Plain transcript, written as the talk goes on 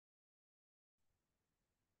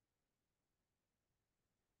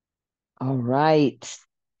All right.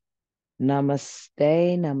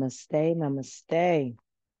 Namaste, namaste, namaste.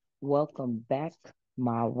 Welcome back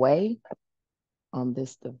my way on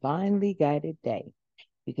this divinely guided day.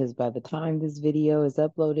 Because by the time this video is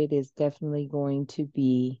uploaded, it's definitely going to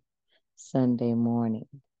be Sunday morning.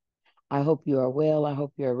 I hope you are well. I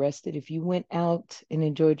hope you're rested. If you went out and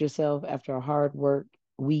enjoyed yourself after a hard work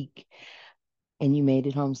week and you made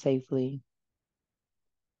it home safely,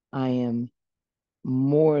 I am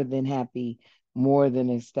more than happy, more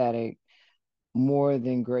than ecstatic, more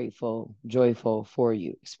than grateful, joyful for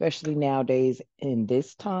you, especially nowadays in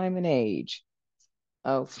this time and age.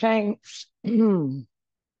 Okay.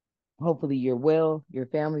 Hopefully you're well, your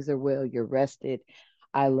families are well, you're rested.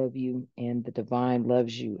 I love you, and the divine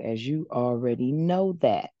loves you, as you already know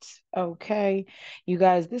that. Okay. You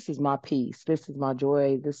guys, this is my peace. This is my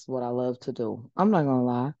joy. This is what I love to do. I'm not going to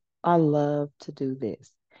lie. I love to do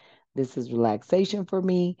this. This is relaxation for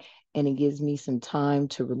me, and it gives me some time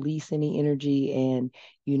to release any energy and,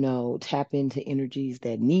 tap into energies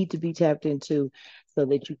that need to be tapped into so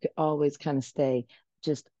that you can always kind of stay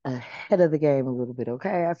just ahead of the game a little bit.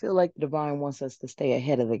 Okay. I feel like the divine wants us to stay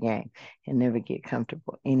ahead of the game and never get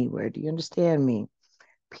comfortable anywhere. Do you understand me?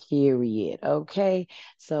 Period. Okay.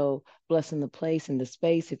 So, blessing the place and the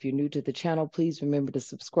space. If you're new to the channel, please remember to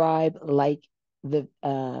subscribe, like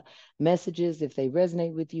the messages if they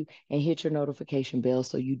resonate with you, and hit your notification bell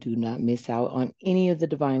so you do not miss out on any of the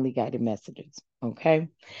divinely guided messages. Okay.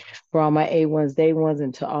 For all my A1s, day ones,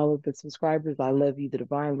 and to all of the subscribers, I love you. The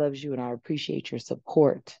divine loves you, and I appreciate your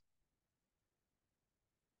support.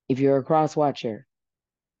 If you're a cross watcher,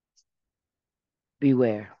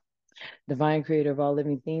 beware. Divine creator of all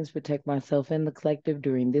living things, protect myself and the collective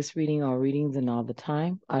during this reading, all readings, and all the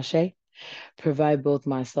time. Ashe. Provide both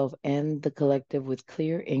myself and the collective with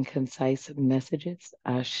clear and concise messages.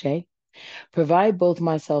 Ashe. Provide both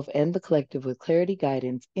myself and the collective with clarity,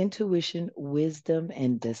 guidance, intuition, wisdom,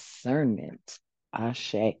 and discernment.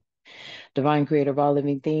 Ashe. Divine creator of all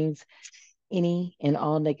living things, any and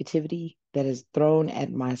all negativity that is thrown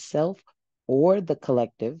at myself or the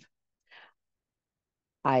collective,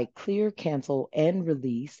 I clear, cancel, and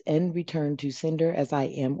release and return to sender as I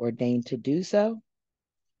am ordained to do so.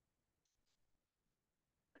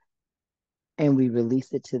 And we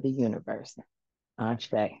release it to the universe.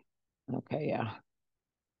 Ashe. Okay, yeah.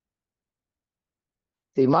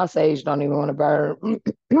 See, my sage don't even want to burn.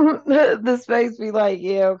 The space be like,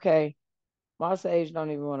 yeah, okay. My sage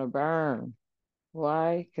don't even want to burn.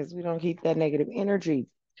 Why? Because we don't keep that negative energy.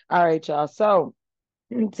 All right, y'all. So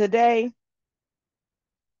today,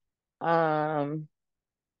 um,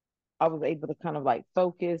 I was able to kind of like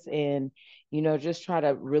focus and, just try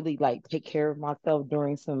to really like take care of myself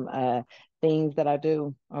during some things that I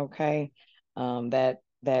do. Okay. That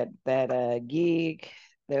gig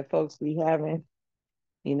that folks be having,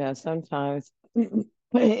 sometimes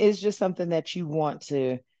it's just something that you want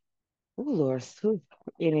to. Oh Lord,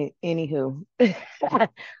 anywho,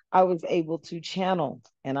 I was able to channel,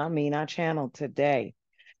 and I mean I channeled today.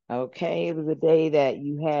 Okay, it was a day that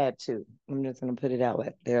you had to. I'm just gonna put it out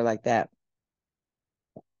there like that.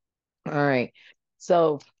 All right.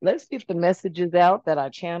 So let's get the messages out that I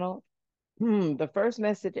channeled. The first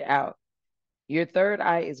message out. Your third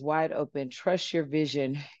eye is wide open. Trust your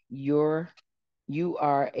vision. You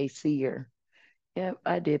are a seer. Yep,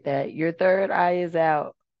 I did that. Your third eye is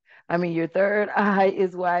out. Your third eye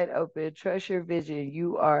is wide open. Trust your vision.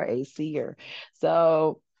 You are a seer.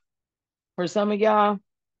 So for some of y'all,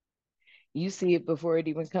 you see it before it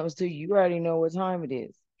even comes to you. You already know what time it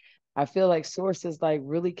is. I feel like source is like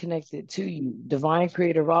really connected to you, divine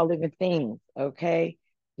creator of all living things. Okay.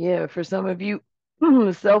 Yeah. For some of you,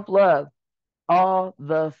 self love all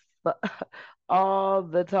the, all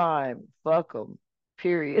the time. Fuck them.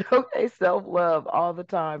 Period. Okay. Self love all the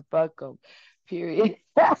time. Fuck them. Period.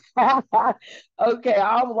 Okay.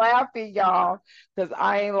 I'm laughing, y'all, because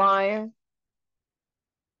I ain't lying.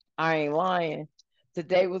 I ain't lying.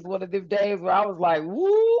 Today was one of them days where I was like,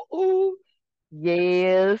 woo, ooh,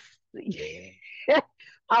 yes.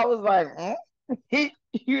 I was like,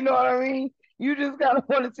 you know what I mean? You just gotta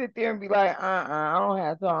want to sit there and be like, I don't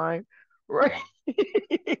have time. Right.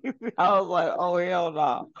 I was like, oh hell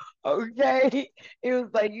no. Okay. It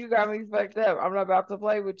was like you got me fucked up. I'm not about to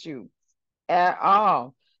play with you at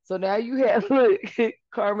all. So now you have look,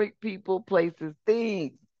 karmic people, places,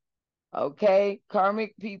 things. Okay,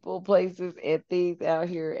 karmic people, places, and things out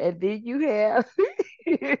here. And then you have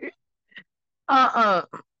It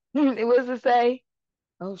was to say,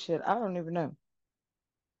 oh shit, I don't even know.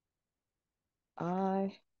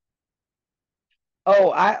 I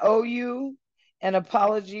I owe you an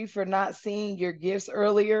apology for not seeing your gifts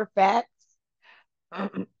earlier. Facts.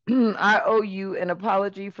 I owe you an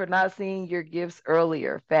apology for not seeing your gifts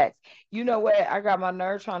earlier. Facts. You know what? I got my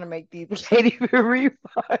nerve trying to make these. Can't even read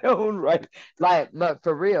my own right. Like, look,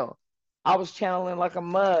 for real. I was channeling like a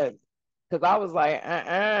mug because I was like,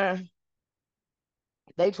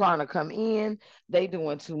 they trying to come in. They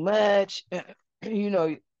doing too much. You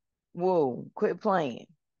know, whoa, quit playing.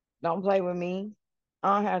 Don't play with me.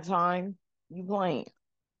 I don't have time. You playing.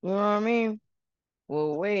 You know what I mean?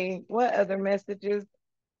 Well, wait, what other messages?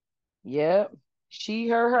 Yep. She,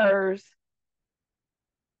 her, hers.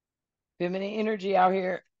 Feminine energy out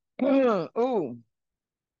here. Ooh.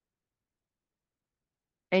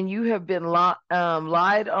 And you have been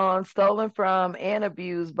lied on, stolen from, and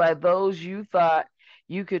abused by those you thought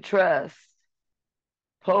you could trust.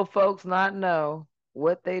 Po folks not know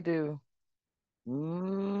what they do.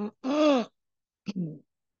 Mm-mm.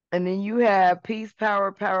 And then you have peace,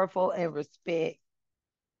 power, powerful, and respect.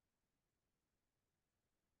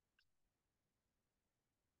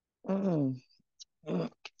 Mm.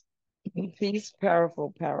 Mm. Peace,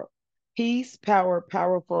 powerful, power. Peace, power,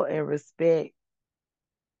 powerful, and respect.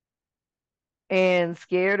 And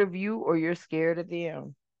scared of you or you're scared of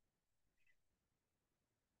them.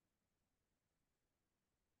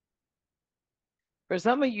 For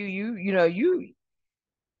some of you,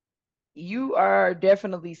 you are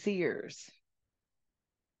definitely seers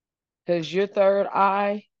because your third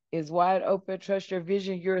eye is wide open. Trust your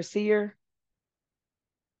vision. You're a seer.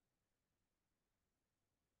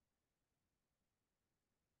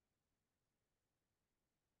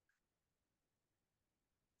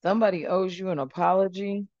 Somebody owes you an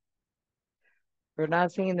apology for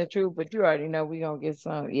not seeing the truth, but you already know we gonna get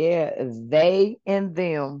some. Yeah, it's they and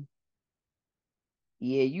them.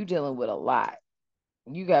 Yeah, you dealing with a lot.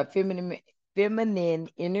 You got feminine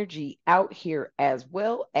energy out here as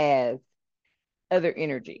well as other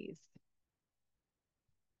energies.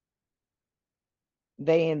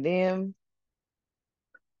 They and them.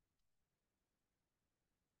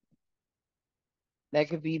 That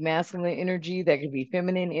could be masculine energy. That could be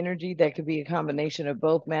feminine energy. That could be a combination of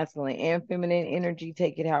both masculine and feminine energy.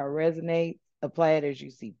 Take it how it resonates. Apply it as you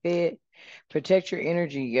see fit. Protect your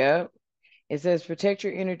energy. Yep. It says protect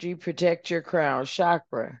your energy, protect your crown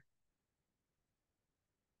chakra.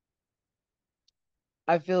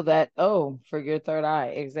 I feel that. Oh, for your third eye.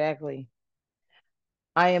 Exactly.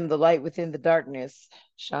 I am the light within the darkness.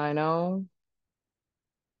 Shine on.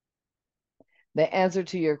 The answer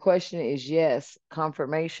to your question is yes.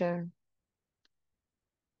 Confirmation.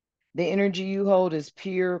 The energy you hold is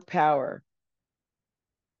pure power.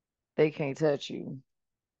 They can't touch you.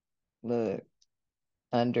 Look.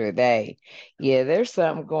 Under they. Yeah, there's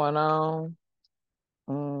something going on.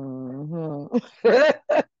 Hmm. Yeah,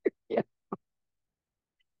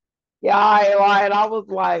 yeah, I was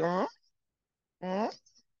like, mm.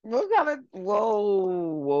 What kind of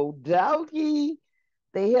whoa, doggy?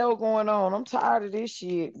 The hell going on? I'm tired of this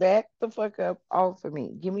shit. Back the fuck up off of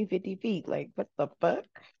me. Give me 50 feet. Like, what the fuck?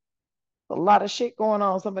 A lot of shit going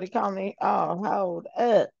on. Somebody call me. Oh, hold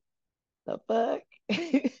up. The fuck?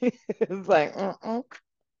 It's like,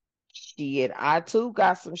 shit. I too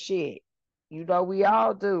got some shit. You know, we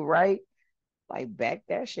all do, right? Like back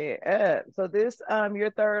that shit up. So this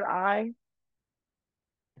your third eye,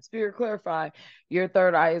 spirit clarify, your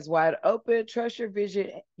third eye is wide open. Trust your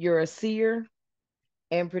vision. You're a seer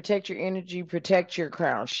and protect your energy, protect your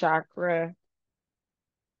crown chakra.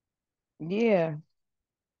 Yeah.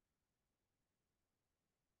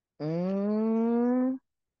 Mm,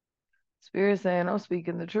 Spirit saying I'm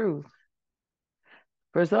speaking the truth.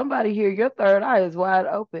 For somebody here, your third eye is wide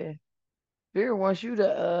open. Spirit wants you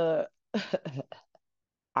to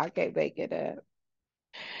I can't make it up.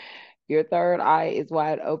 Your third eye is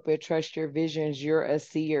wide open. Trust your visions. You're a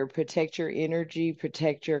seer. Protect your energy.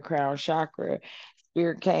 Protect your crown chakra.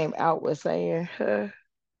 Spirit came out with saying,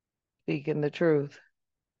 speaking the truth.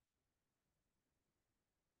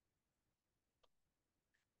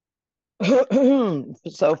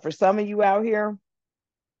 So for some of you out here,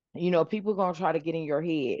 people gonna try to get in your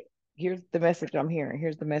head. Here's the message I'm hearing.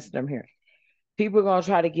 Here's the message I'm hearing. People gonna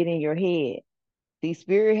try to get in your head. The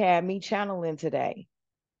spirit had me channeling today.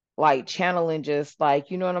 Like channeling just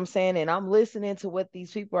like, you know what I'm saying? And I'm listening to what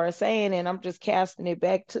these people are saying and I'm just casting it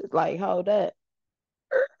back to like, hold up.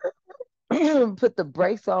 Put the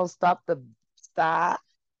brakes on, stop,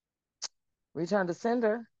 return to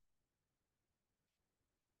sender.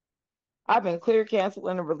 I've been clear,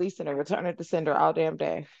 canceling, and releasing and returning to sender all damn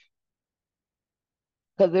day.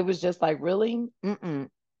 Because it was just like, really? Mm-mm.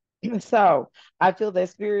 So I feel that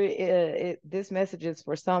spirit, this message is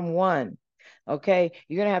for someone. Okay.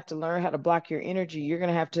 You're going to have to learn how to block your energy. You're going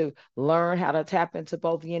to have to learn how to tap into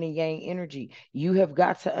both yin and yang energy. You have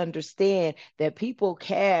got to understand that people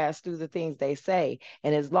cast through the things they say.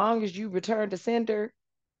 And as long as you return to sender,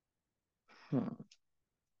 hmm,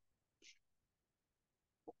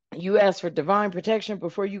 you ask for divine protection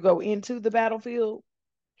before you go into the battlefield.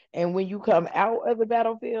 And when you come out of the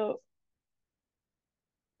battlefield,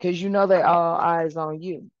 because you know they all eyes on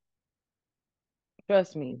you.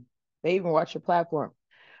 Trust me. They even watch your platform.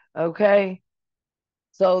 Okay.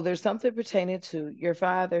 So there's something pertaining to your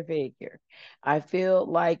father figure. I feel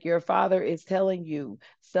like your father is telling you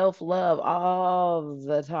self love all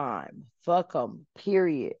the time. Fuck them,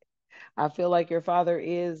 period. I feel like your father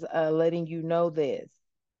is letting you know this.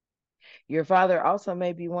 Your father also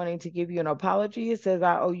may be wanting to give you an apology. It says,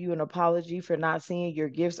 I owe you an apology for not seeing your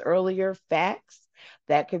gifts earlier. Facts.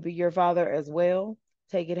 That could be your father as well.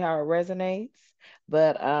 Take it how it resonates.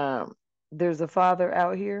 But there's a father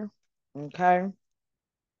out here. Okay.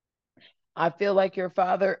 I feel like your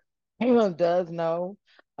father does know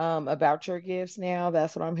about your gifts now.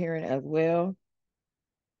 That's what I'm hearing as well.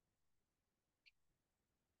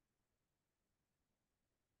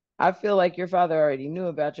 I feel like your father already knew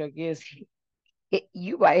about your gifts.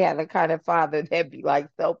 You might have the kind of father that be like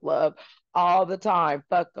self love all the time.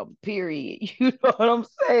 Fuck them, period. You know what I'm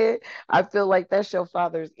saying? I feel like that's your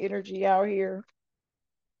father's energy out here.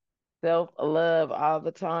 Self love all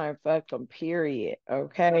the time. Fuck them, period.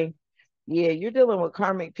 Okay. Yeah, you're dealing with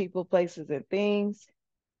karmic people, places, and things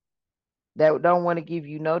that don't want to give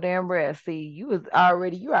you no damn rest. See, you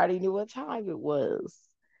already knew what time it was.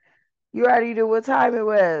 You already knew what time it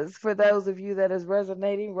was. For those of you that is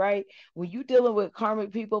resonating, right? When you dealing with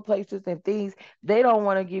karmic people, places, and things, they don't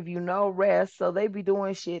want to give you no rest. So they be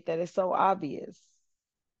doing shit that is so obvious.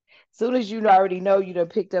 Soon as you already know you done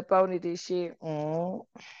picked up on it, this shit.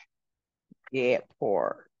 Yeah,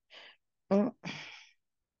 poor. Mm,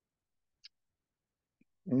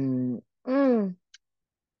 mm, mm,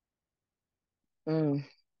 mm.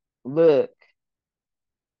 Look,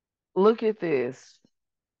 look at this.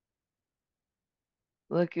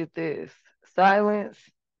 Look at this. Silence.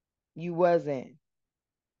 You wasn't.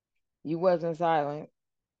 You wasn't silent.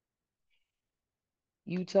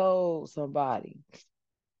 You told somebody,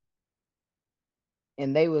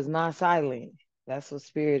 and they was not silent. That's what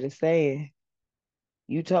spirit is saying.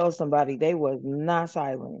 You told somebody they was not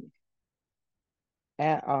silent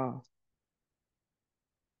at all.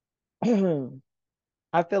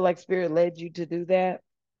 I feel like spirit led you to do that.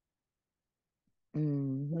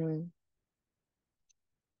 Hmm.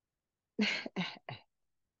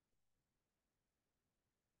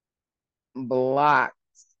 Block.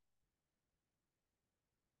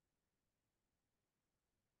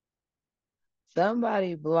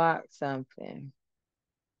 Somebody blocked something.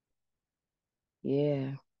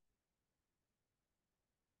 Yeah.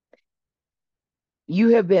 You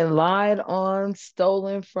have been lied on,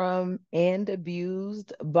 stolen from, and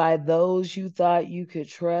abused by those you thought you could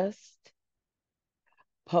trust.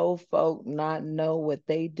 Po folk not know what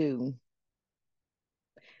they do.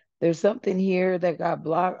 There's something here that got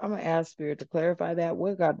blocked. I'm gonna ask Spirit to clarify that.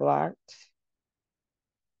 What got blocked?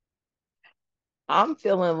 I'm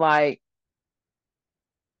feeling like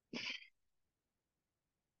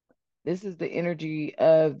this is the energy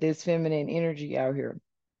of this feminine energy out here.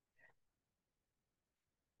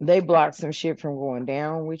 They blocked some shit from going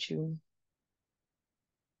down with you.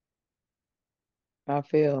 I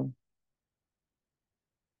feel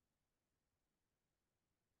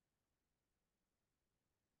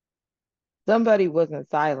somebody wasn't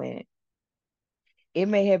silent. It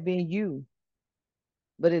may have been you,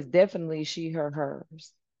 but it's definitely she, her,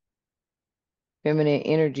 hers. Feminine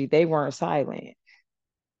energy. They weren't silent.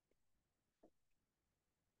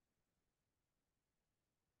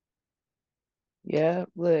 Yeah,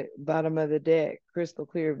 look, bottom of the deck, crystal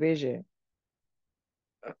clear vision.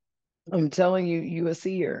 I'm telling you, you a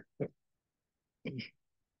seer.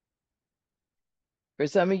 For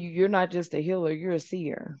some of you, you're not just a healer, you're a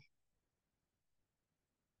seer.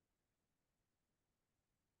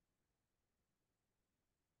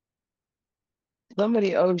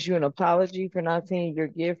 Somebody owes you an apology for not seeing your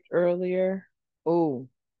gift earlier. Oh,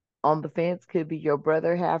 on the fence could be your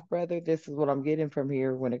brother, half brother. This is what I'm getting from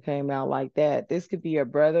here when it came out like that. This could be a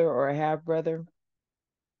brother or a half brother.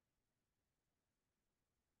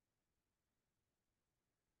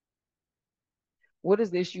 What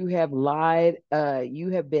is this? You have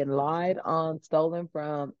been lied on, stolen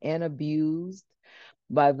from, and abused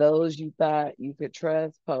by those you thought you could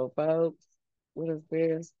trust, po folks. What is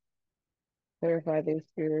this? Clarify this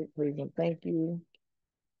spirit, please, and thank you.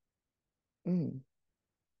 Mm.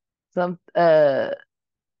 Some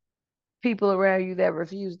people around you that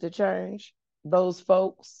refuse to change, those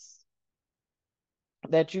folks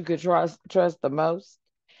that you could trust the most,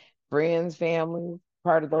 friends, family,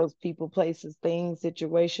 part of those people, places, things,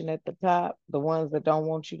 situation at the top, the ones that don't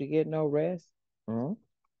want you to get no rest. Mhm.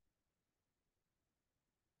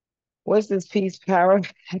 What's this piece? Power,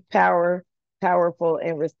 power, powerful,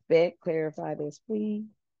 and respect. Clarify this, please.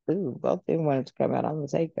 Ooh, both them wanted to come out. I'm gonna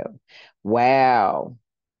take them. Wow.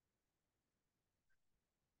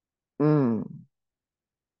 Mm.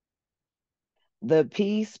 The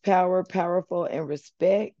peace, power, powerful, and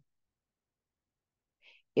respect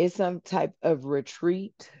is some type of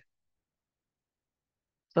retreat,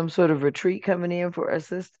 some sort of retreat coming in for a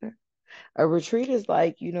sister. A retreat is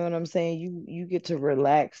like, you know what I'm saying? You get to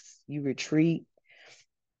relax, you retreat.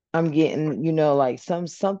 I'm getting, like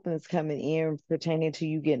something's coming in pertaining to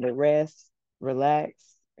you getting to rest, relax,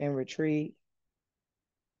 and retreat.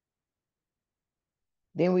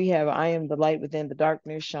 Then we have I am the light within the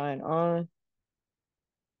darkness, shine on.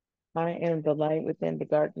 I am the light within the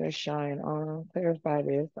darkness, shine on. Clarify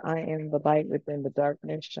this. I am the light within the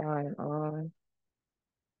darkness, shine on.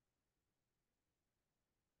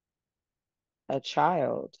 A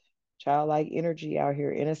child, childlike energy out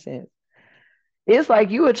here, innocent. It's like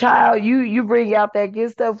you a child, you bring out that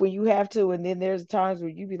good stuff when you have to, and then there's times where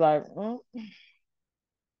you be like, I'm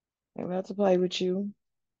about to play with you.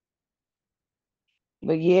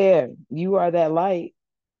 But yeah, you are that light.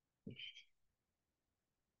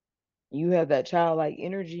 You have that childlike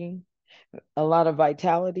energy, a lot of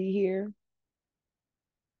vitality here,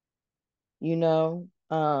 you know.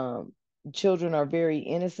 Children are very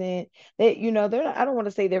innocent. They're not, I don't want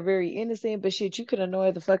to say they're very innocent, but shit, you could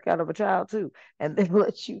annoy the fuck out of a child too, and they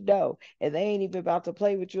let you know. And they ain't even about to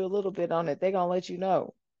play with you a little bit on it. They gonna let you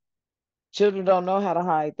know. Children don't know how to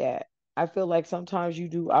hide that. I feel like sometimes you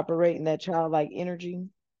do operate in that childlike energy.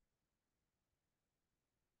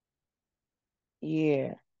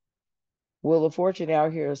 Yeah. Wheel of Fortune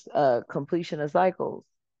out here is completion of cycles.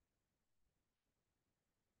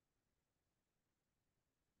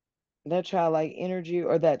 That childlike energy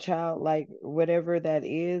or that childlike whatever that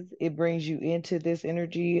is, it brings you into this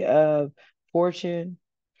energy of fortune,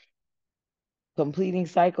 completing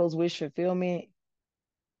cycles, wish fulfillment.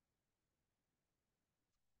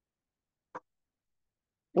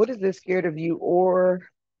 What is this scared of you or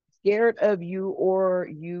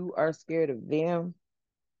you are scared of them?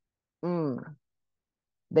 Mm,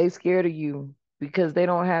 they scared of you because they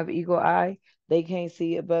don't have eagle eye. They can't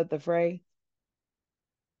see above the fray.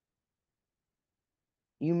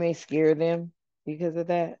 You may scare them because of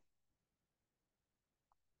that.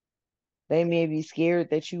 They may be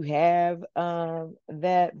scared that you have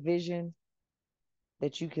that vision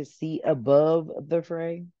that you can see above the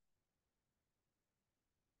fray.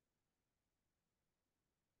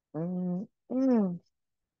 Mm, mm.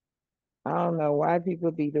 I don't know why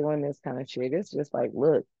people be doing this kind of shit. It's just like,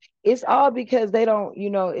 look, it's all because they don't,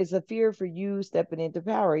 it's a fear for you stepping into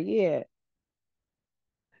power. Yeah.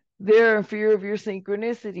 They're in fear of your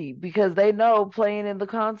synchronicity because they know playing in the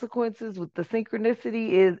consequences with the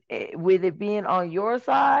synchronicity is with it being on your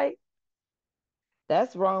side,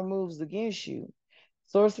 that's wrong moves against you.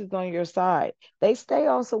 Sources on your side. They stay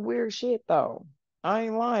on some weird shit though. I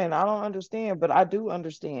ain't lying. I don't understand, but I do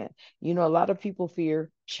understand. A lot of people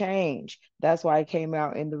fear change. That's why it came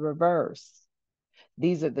out in the reverse.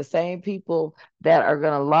 These are the same people that are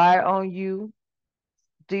going to lie on you,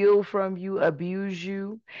 steal from you, abuse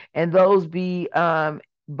you, and those be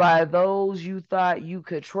by those you thought you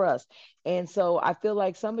could trust. And so I feel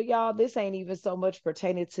like some of y'all, this ain't even so much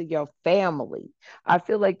pertaining to your family. I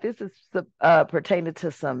feel like this is pertaining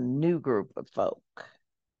to some new group of folk.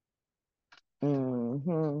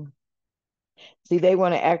 Hmm. See, they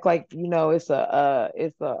want to act like it's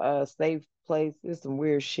a safe place. It's some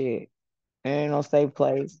weird shit. It ain't no safe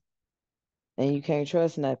place, and you can't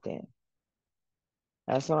trust nothing.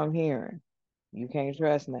 That's what I'm hearing. You can't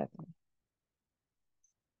trust nothing.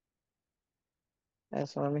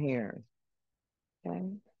 That's what I'm hearing. Okay.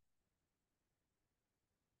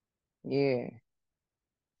 Yeah.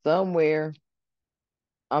 Somewhere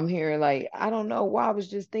I'm hearing like, I don't know why I was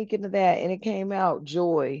just thinking of that and it came out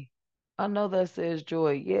joy. I know that says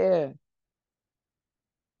joy. Yeah.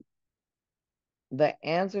 The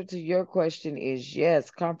answer to your question is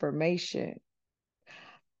yes, confirmation.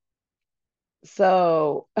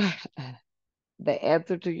 So the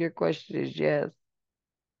answer to your question is yes,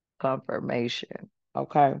 confirmation.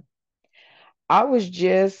 Okay. I was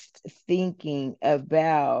just thinking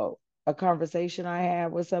about a conversation I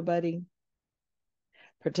had with somebody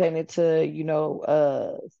pertaining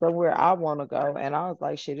to, somewhere I want to go. And I was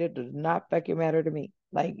like, shit, it does not fucking matter to me.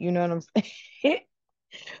 Like, you know what I'm saying?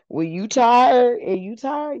 When you tired, you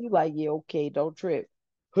like, yeah, okay, don't trip.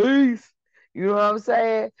 Peace. You know what I'm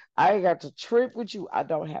saying? I ain't got to trip with you. I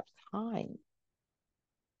don't have time.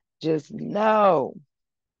 Just no.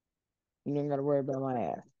 You ain't gotta worry about my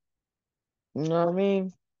ass. You know what I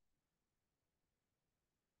mean?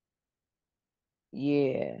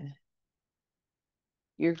 Yeah.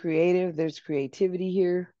 You're creative. There's creativity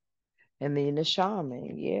here. And then the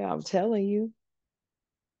shaman. Yeah, I'm telling you,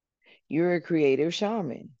 you're a creative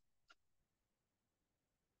shaman.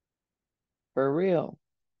 For real.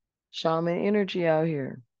 Shaman energy out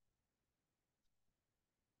here.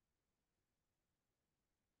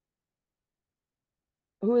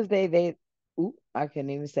 Who is they? Oop, I can't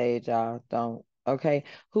even say it, y'all. Don't. Okay.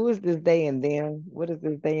 Who is this they and them? What is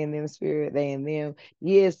this they and them spirit? They and them.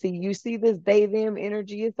 Yeah, see, you see this they them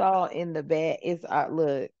energy? It's all in the back. It's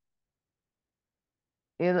look,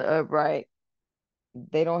 in the upright.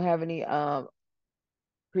 They don't have any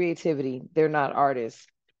creativity. They're not artists,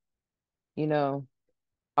 you know.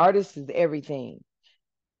 Artists is everything.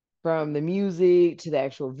 From the music to the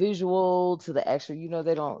actual visual to the actual,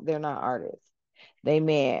 they're not artists. They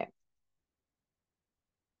mad.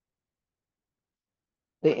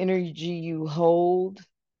 The energy you hold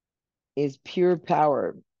is pure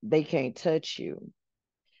power. They can't touch you.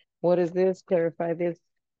 What is this? Clarify this,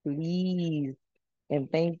 please.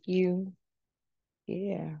 And thank you.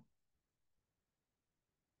 Yeah.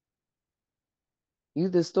 You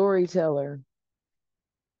the storyteller.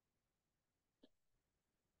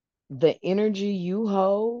 The energy you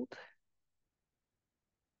hold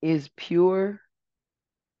is pure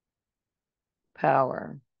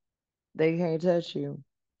power. They can't touch you.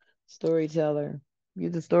 Storyteller. You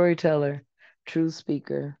the storyteller. True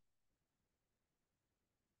speaker.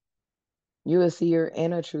 You a seer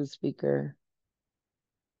and a true speaker.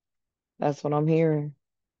 That's what I'm hearing.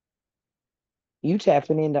 You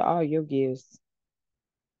tapping into all your gifts.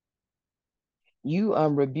 You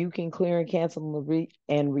rebuking, clearing, canceling,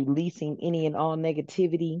 and releasing any and all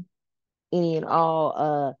negativity, any and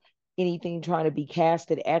all anything trying to be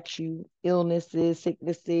casted at you, illnesses,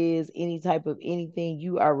 sicknesses, any type of anything.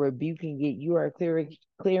 You are rebuking it. You are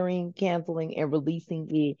clearing, canceling, and releasing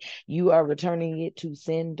it. You are returning it to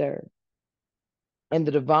sender. And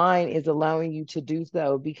the divine is allowing you to do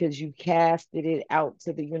so because you casted it out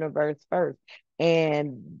to the universe first.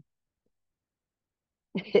 And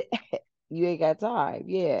you ain't got time.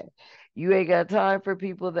 Yeah. You ain't got time for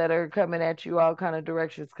people that are coming at you all kind of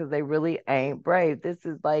directions because they really ain't brave. This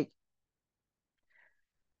is like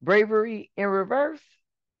bravery in reverse.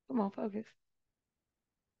 Come on, focus.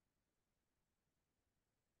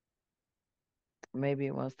 Maybe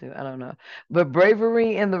it wants to. I don't know. But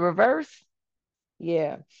bravery in the reverse,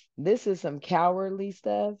 yeah. This is some cowardly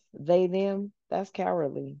stuff. They, them, that's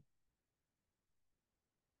cowardly.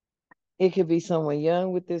 It could be someone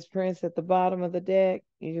young with this prince at the bottom of the deck.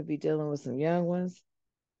 You could be dealing with some young ones.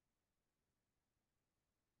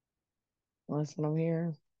 That's what I'm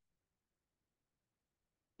hearing.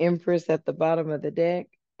 Empress at the bottom of the deck.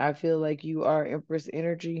 I feel like you are Empress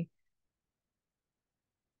energy.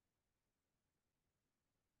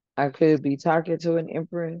 I could be talking to an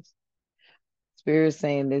Empress. Spirit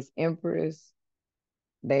saying this Empress,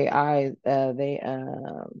 they third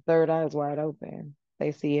eye is wide open.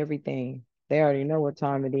 They see everything. They already know what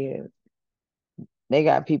time it is. They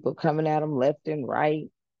got people coming at them left and right.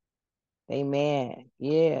 They mad.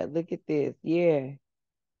 Yeah, look at this. Yeah,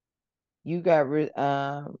 you got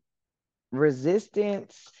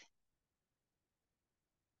resistance.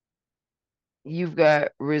 You've got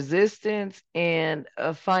resistance and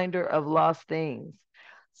a finder of lost things.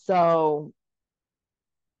 So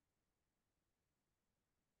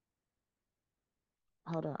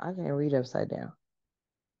hold on, I can't read upside down.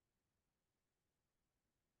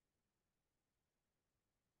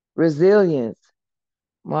 Resilience.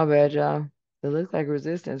 My bad, y'all. It looks like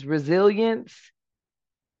resistance. Resilience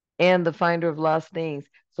and the finder of lost things.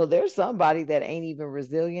 So there's somebody that ain't even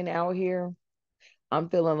resilient out here. I'm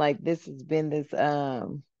feeling like this has been this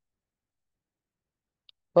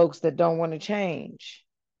folks that don't want to change.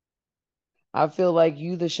 I feel like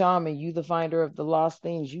you the shaman, you the finder of the lost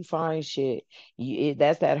things. You find shit.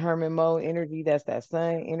 That's that Herman mode energy. That's that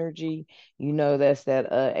sun energy. That's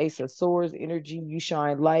that Ace of Swords energy. You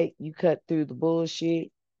shine light. You cut through the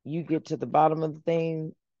bullshit. You get to the bottom of the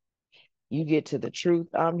thing. You get to the truth.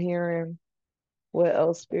 I'm hearing. What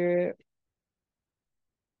else, spirit?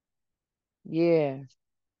 Yeah.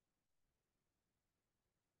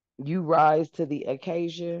 You rise to the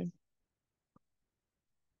occasion.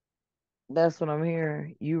 That's what I'm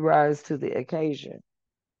hearing. You rise to the occasion.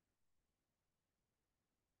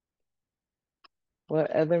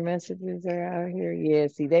 What other messages are out here? Yeah,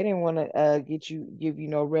 see, they didn't want to give you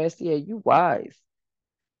no rest. Yeah, you wise.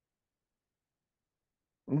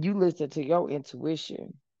 You listen to your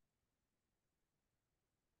intuition.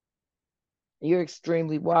 You're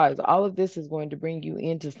extremely wise. All of this is going to bring you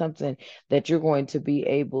into something that you're going to be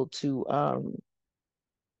able to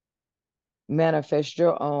manifest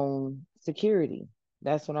your own security.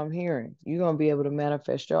 That's what I'm hearing. You're going to be able to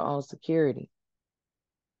manifest your own security.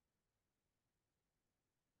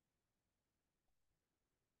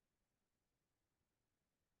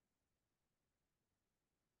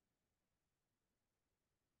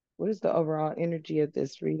 What is the overall energy of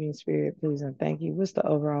this reading, Spirit? Please and thank you. What's the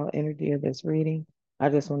overall energy of this reading? I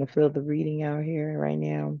just want to feel the reading out here right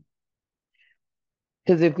now.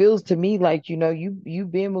 Because it feels to me like,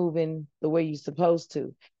 you've been moving the way you're supposed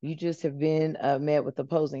to. You just have been met with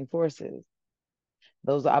opposing forces.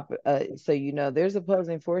 So there's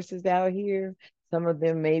opposing forces out here. Some of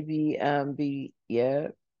them maybe yeah.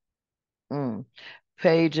 Mm.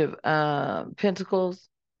 Page of Pentacles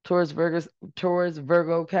towards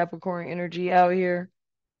Virgo Capricorn energy out here.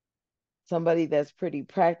 Somebody that's pretty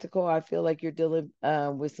practical. I feel like you're dealing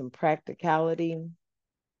with some practicality,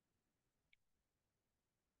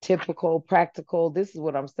 typical, practical. This is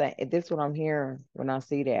what I'm saying. This is what I'm hearing when I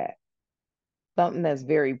see that. Something that's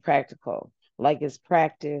very practical, like it's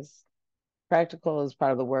practice. Practical is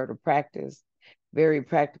part of the word of practice. Very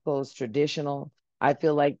practical is traditional. I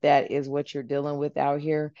feel like that is what you're dealing with out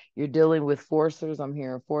here. You're dealing with forcers. I'm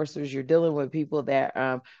hearing forcers. You're dealing with people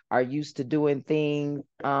that are used to doing things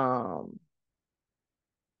the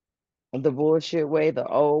bullshit way, the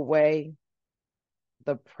old way,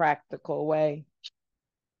 the practical way,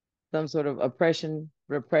 some sort of oppression,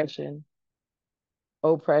 repression,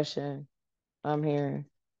 oppression. I'm hearing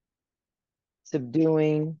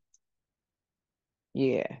subduing,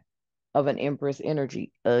 yeah, of an Empress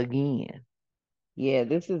energy again. Yeah,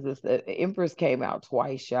 this is this. Empress came out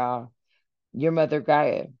twice, y'all. Your mother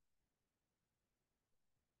Gaia.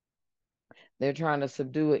 They're trying to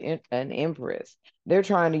subdue an Empress. They're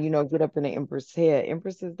trying to, get up in the Empress head.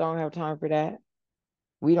 Empresses don't have time for that.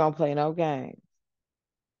 We don't play no games.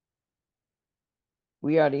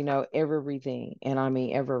 We already know everything, and I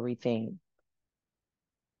mean everything.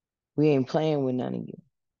 We ain't playing with none of you.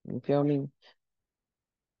 You feel me?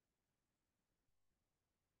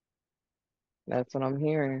 That's what I'm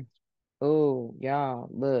hearing. Oh, y'all,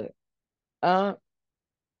 look. Uh,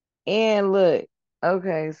 and look.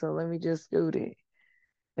 Okay, so let me just scoot it.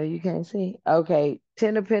 Oh, you can't see? Okay,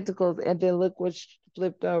 Ten of Pentacles, and then look what's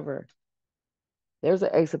flipped over. There's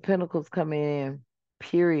an Ace of Pentacles coming in,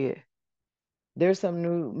 period. There's some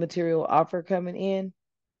new material offer coming in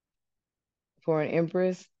for an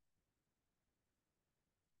Empress.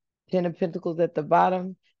 Ten of Pentacles at the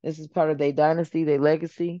bottom. This is part of their dynasty, their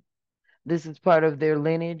legacy. This is part of their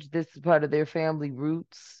lineage. This is part of their family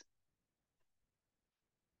roots.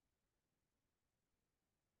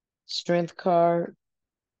 Strength card.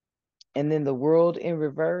 And then the world in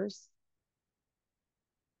reverse.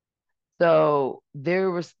 So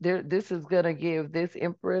this is gonna give this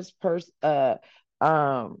Empress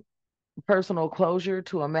um personal closure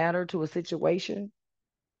to a matter, to a situation.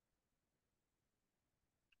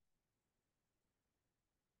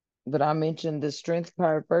 But I mentioned the strength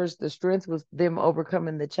card first. The strength was them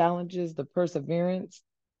overcoming the challenges, the perseverance.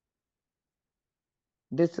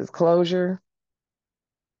 This is closure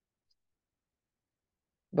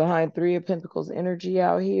behind Three of Pentacles energy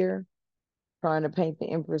out here, trying to paint the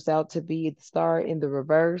Empress out to be the star in the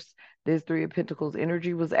reverse. This Three of Pentacles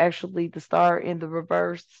energy was actually the star in the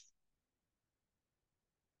reverse.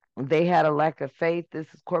 They had a lack of faith. This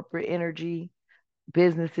is corporate energy,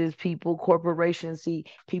 businesses, people, corporations, see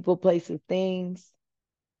people, places, things.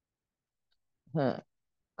 Huh.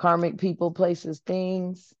 Karmic people, places,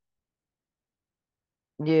 things.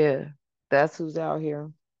 Yeah, that's who's out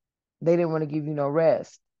here. They didn't want to give you no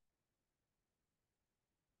rest.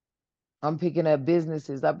 I'm picking up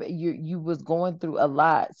businesses. I bet you was going through a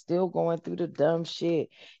lot, still going through the dumb shit.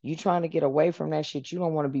 You trying to get away from that shit. You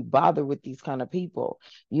don't want to be bothered with these kind of people.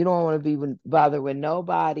 You don't want to be bothered with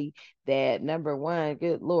nobody that, number one,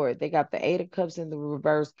 good Lord, they got the Eight of Cups in the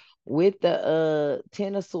reverse with the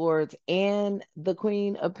Ten of Swords and the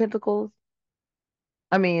Queen of Pentacles.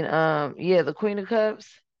 I mean, yeah, the Queen of Cups.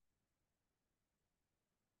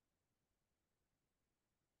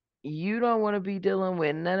 You don't want to be dealing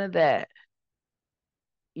with none of that.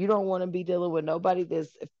 You don't want to be dealing with nobody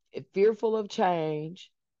that's fearful of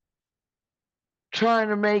change, trying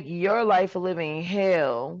to make your life a living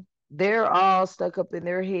hell. They're all stuck up in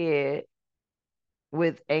their head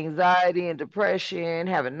with anxiety and depression,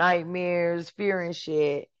 having nightmares, fearing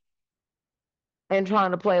shit, and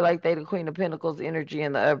trying to play like they the Queen of Pentacles energy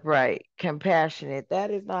in the upright, compassionate.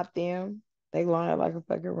 That is not them. They lying like a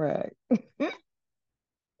fucking rag.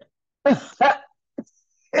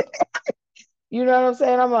 You know what I'm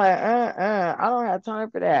saying? I'm like, I don't have time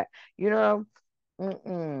for that. You know,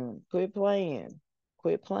 quit playing.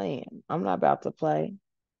 Quit playing. I'm not about to play.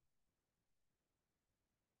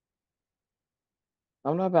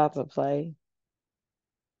 I'm not about to play.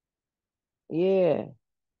 Yeah,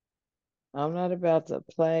 I'm not about to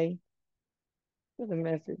play. What the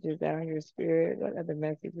messages down here, Spirit? What other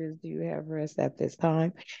messages do you have for us at this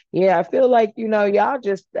time? Yeah, I feel like, y'all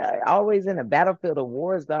just always in a battlefield, a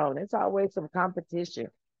war zone. It's always some competition.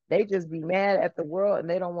 They just be mad at the world and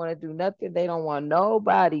they don't want to do nothing. They don't want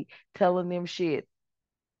nobody telling them shit.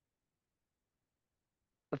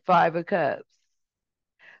 The Five of Cups.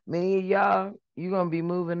 Many of y'all, you're going to be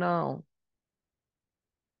moving on.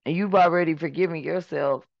 And you've already forgiven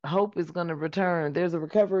yourself. Hope is going to return. There's a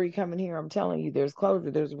recovery coming here. I'm telling you, there's closure.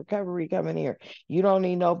 There's a recovery coming here. You don't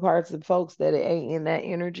need no parts of folks that ain't in that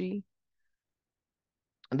energy.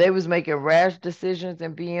 They was making rash decisions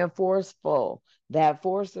and being forceful. That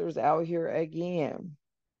forcer's out here again.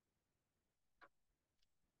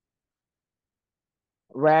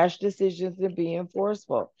 Rash decisions and being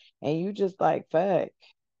forceful. And you just like, fuck,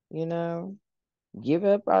 you know, give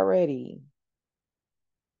up already.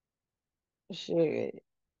 Shit.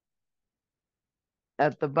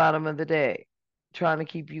 At the bottom of the day, trying to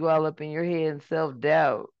keep you all up in your head and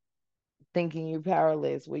self-doubt, thinking you're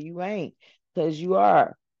powerless. Well, you ain't, because you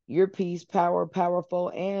are. Your peace, power,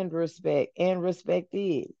 powerful, and respect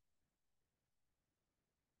is.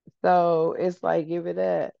 So it's like, give it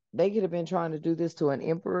up. They could have been trying to do this to an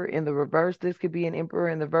emperor in the reverse. This could be an emperor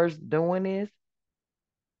in the reverse doing this.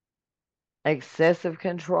 Excessive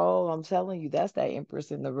control. I'm telling you, that's that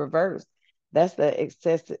empress in the reverse. That's the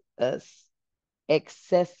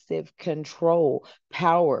excessive control,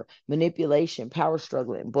 power, manipulation, power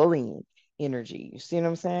struggling, bullying energy. You see what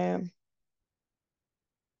I'm saying?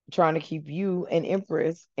 Trying to keep you an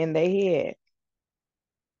empress in their head.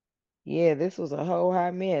 Yeah, this was a whole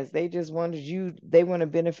hot mess. They just wanted you, they want to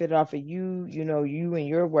benefit off of you, you and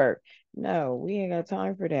your work. No, we ain't got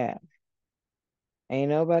time for that. Ain't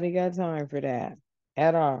nobody got time for that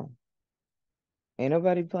at all. Ain't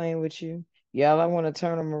nobody playing with you. Y'all, I want to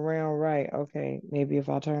turn them around right. Okay, maybe if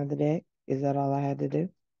I turn the deck, is that all I had to do?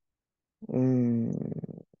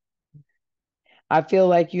 Mm. I feel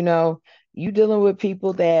like, you dealing with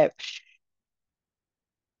people that,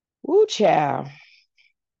 woo, child,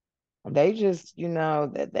 they just,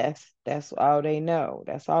 that's all they know.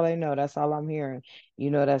 That's all they know. That's all I'm hearing.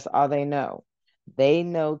 That's all they know. They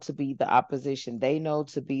know to be the opposition. They know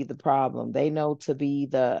to be the problem. They know to be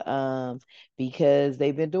because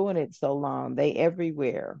they've been doing it so long. They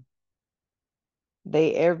everywhere.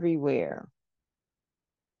 They everywhere.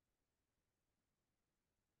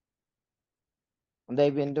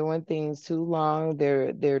 They've been doing things too long.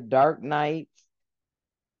 They're dark nights,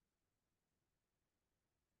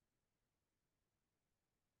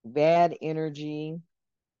 bad energy.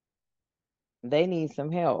 They need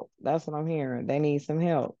some help. That's what I'm hearing. They need some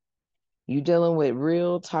help. You dealing with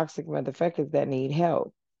real toxic motherfuckers that need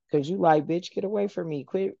help. Cause you like, bitch, get away from me.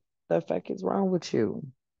 Quit. The fuck is wrong with you?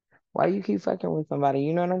 Why you keep fucking with somebody?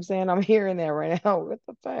 You know what I'm saying? I'm hearing that right now. What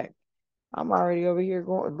the fuck? I'm already over here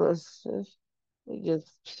going,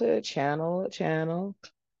 just channel.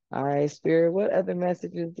 All right, Spirit, what other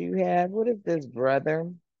messages do you have? What is this,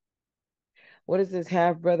 brother? What is this,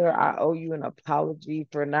 half brother? I owe you an apology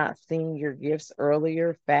for not seeing your gifts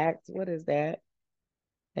earlier. Facts. What is that?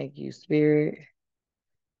 Thank you, Spirit.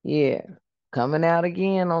 Yeah. Coming out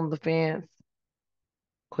again on the fence.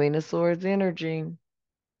 Queen of Swords energy.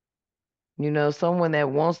 Someone that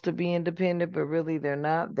wants to be independent, but really they're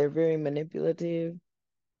not. They're very manipulative.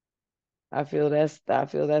 I feel that's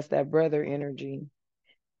that brother energy.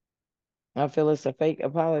 I feel it's a fake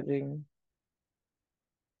apology.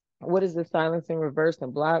 What is the silence in reverse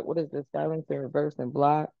and block? What is the silence in reverse and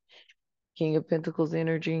block? King of Pentacles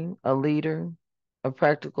energy, a leader, a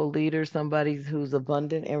practical leader, somebody who's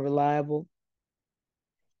abundant and reliable,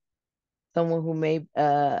 someone who may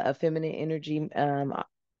a feminine energy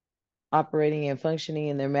operating and functioning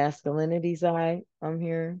in their masculinity side. I'm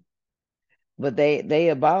here, but they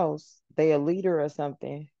a boss, they a leader or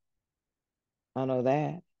something. I know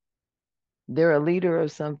that they're a leader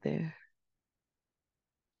of something,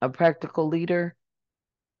 a practical leader,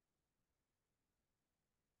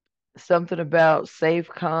 something about safe,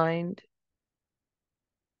 kind,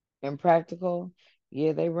 and practical.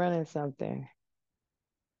 Yeah, they running something.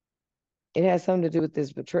 It has something to do with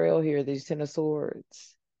this betrayal here, these Ten of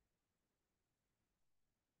Swords.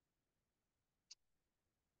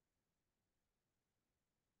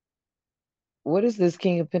 What is this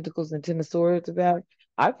King of Pentacles and Ten of Swords about?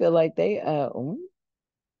 I feel like they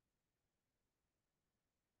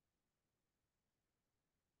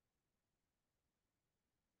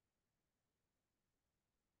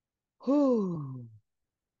whew.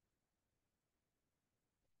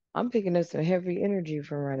 I'm picking up some heavy energy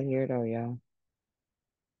from right here though, y'all.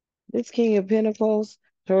 This King of Pentacles,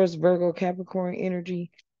 Taurus, Virgo, Capricorn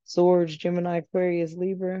energy, Swords, Gemini, Aquarius,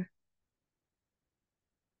 Libra.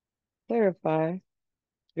 Clarify.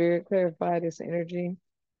 Spirit, clarify this energy.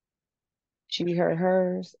 She, her,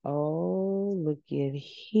 hers. Oh, look at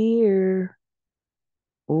here.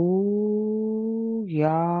 Ooh,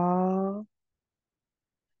 y'all.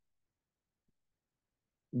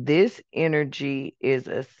 This energy is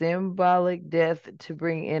a symbolic death to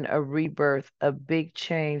bring in a rebirth, a big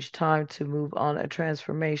change, time to move on, a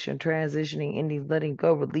transformation, transitioning, ending, letting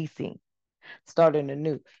go, releasing, starting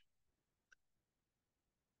anew.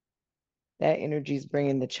 That energy is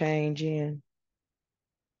bringing the change in.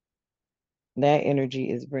 That energy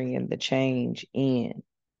is bringing the change in.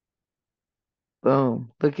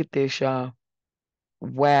 Boom. Look at this, y'all.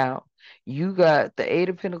 Wow. You got the Eight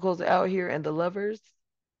of Pentacles out here and the Lovers.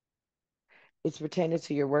 It's pertaining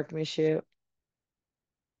to your workmanship.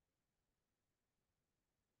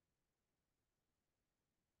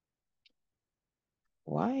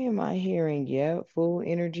 Why am I hearing, yeah, full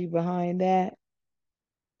energy behind that?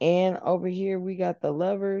 And over here we got the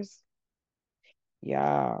Lovers.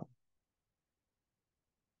 Y'all,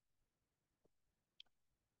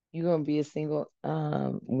 you're gonna be a single,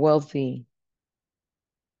 wealthy,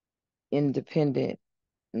 independent,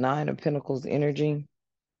 Nine of Pentacles energy.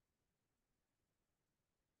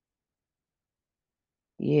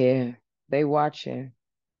 Yeah, they watching,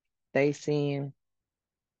 they seeing.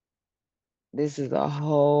 This is a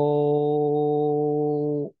whole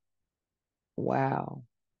wow.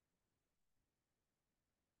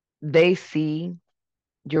 They see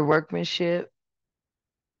your workmanship.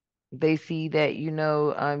 They see that you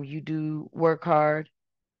do work hard.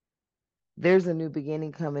 There's a new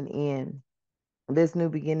beginning coming in. This new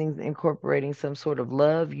beginning's incorporating some sort of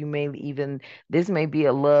love. This may be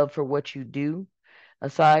a love for what you do, a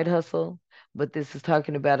side hustle, but this is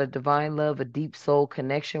talking about a divine love, a deep soul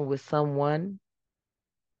connection with someone.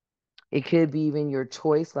 It could be even your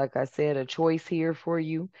choice, like I said, a choice here for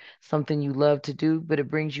you, something you love to do, but it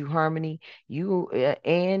brings you harmony. You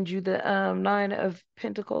the Nine of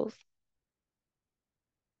Pentacles.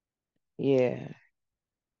 Yeah,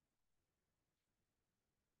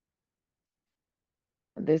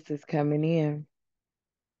 this is coming in.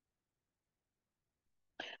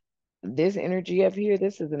 This energy up here,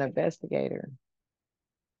 this is an investigator.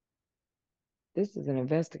 This is an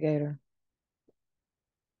investigator.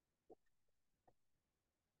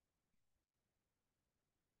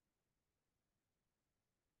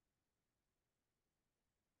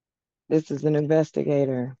 This is an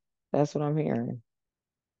investigator. That's what I'm hearing.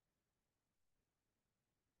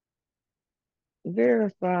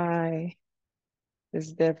 Verify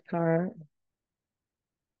this death card.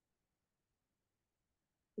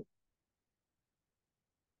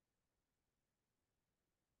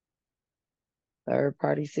 Third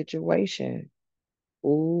party situation.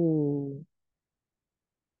 Ooh.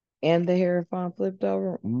 And the Hierophant flipped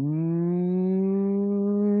over.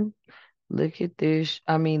 Look at this.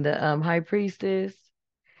 I mean the High Priestess.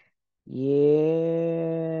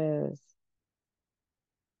 Yes.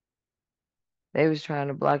 They was trying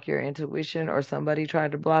to block your intuition, or somebody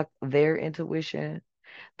tried to block their intuition.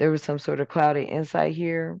 There was some sort of clouded insight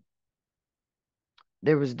here.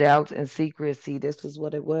 There was doubts and secrecy. This was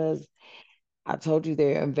what it was. I told you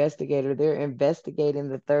they're investigator. They're investigating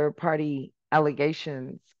the third party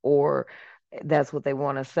allegations, or that's what they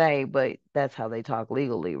want to say, but that's how they talk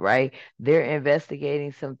legally, right? They're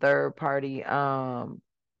investigating some third party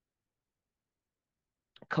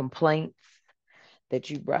complaints that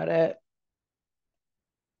you brought up.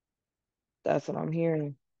 That's what I'm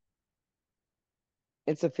hearing.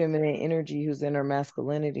 It's a feminine energy who's in her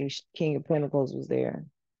masculinity. King of Pentacles was there.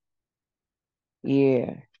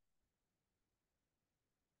 Yeah.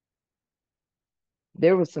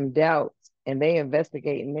 There was some doubts, and they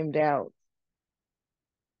investigating them doubts.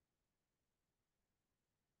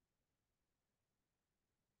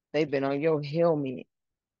 They've been on your helmet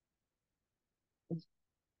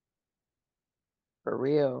for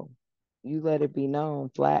real. You let it be known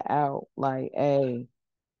flat out, like, hey,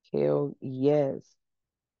 hell yes.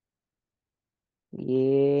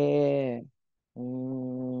 Yeah.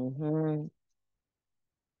 Hmm.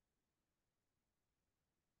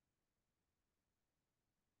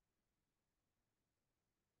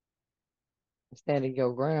 Standing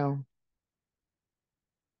your ground.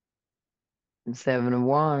 Seven of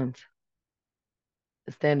Wands.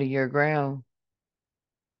 Standing your ground.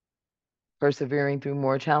 Persevering through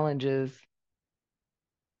more challenges.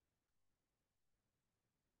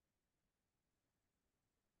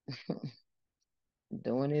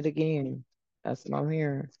 Doing it again. That's what I'm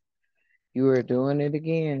hearing. You are doing it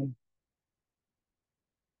again.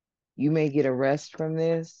 You may get a rest from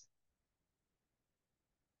this.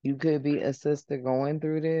 You could be a sister going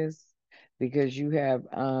through this because you have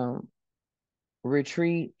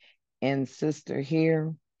retreat and sister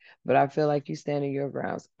here. But I feel like you standing your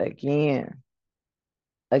grounds again.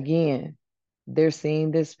 Again. They're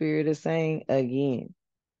seeing this spirit is saying again.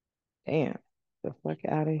 Damn. The fuck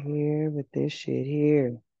out of here with this shit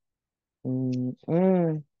here.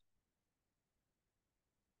 Mm-mm.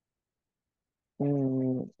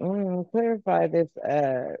 Mm-mm. Clarify this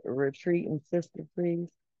retreat and sister, please.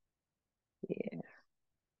 Yeah.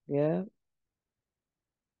 Yeah.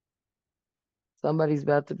 Somebody's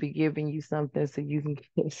about to be giving you something so you can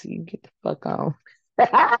get, so you can get the fuck on.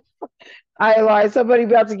 I ain't lying. Somebody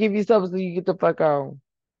about to give you something so you get the fuck on.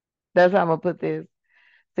 That's how I'm gonna put this.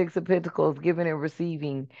 Six of Pentacles, giving and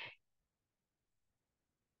receiving.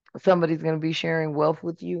 Somebody's gonna be sharing wealth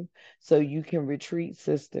with you so you can retreat,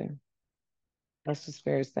 sister. That's what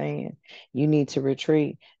Spirit's saying. You need to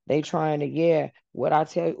retreat. They trying to, yeah. What I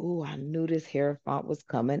tell you, ooh, I knew this Hierophant was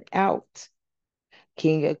coming out.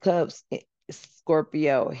 King of Cups,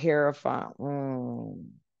 Scorpio, Hierophant.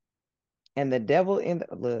 And the devil in the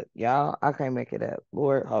look, y'all, I can't make it up.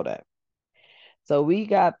 Lord, hold up. So we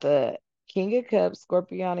got the King of Cups,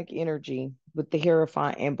 Scorpionic energy with the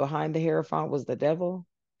Hierophant, and behind the Hierophant was the devil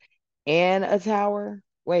and a tower.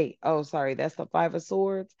 Wait, oh, sorry, that's the Five of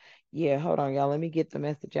Swords. Yeah, hold on, y'all. Let me get the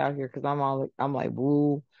message out here because I'm like,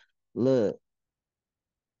 woo, look,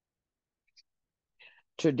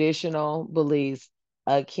 traditional beliefs.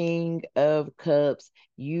 A King of Cups.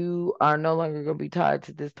 You are no longer gonna be tied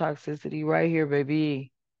to this toxicity right here,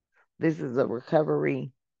 baby. This is a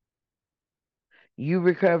recovery. You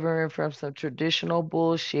recovering from some traditional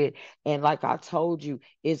bullshit. And like I told you,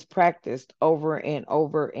 it's practiced over and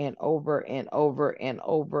over and over and over and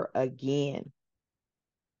over again.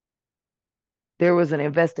 There was an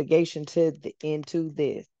investigation into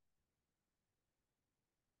this.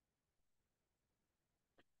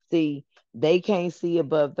 See, they can't see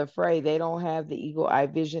above the fray. They don't have the eagle eye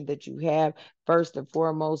vision that you have. First and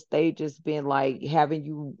foremost, they just been like having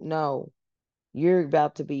you know you're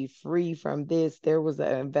about to be free from this. There was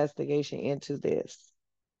an investigation into this.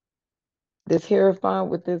 This Hierophant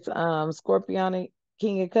with this Scorpionic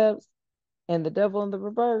King of Cups and the devil in the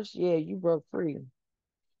reverse. Yeah, you broke free.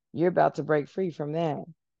 You're about to break free from that.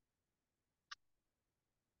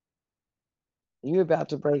 You're about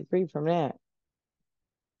to break free from that.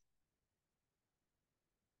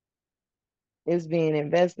 It's being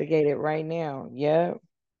investigated right now. Yeah.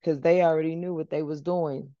 Because they already knew what they was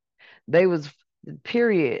doing. They was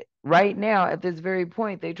period. Right now, at this very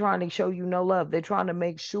point, they trying to show you no love. They trying to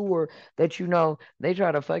make sure that you know they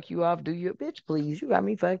try to fuck you off. Do you bitch, please? You got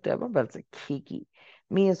me fucked up. I'm about to kick it.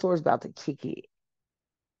 Me and Source about to kick it.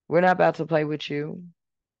 We're not about to play with you.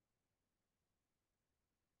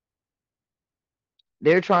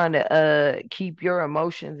 They're trying to keep your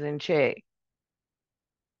emotions in check.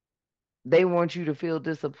 They want you to feel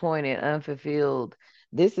disappointed, unfulfilled.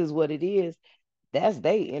 This is what it is. That's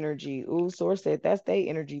their energy. Ooh, Source said that's their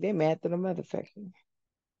energy. They mad to the motherfucker.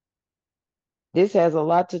 This has a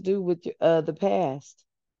lot to do with the past.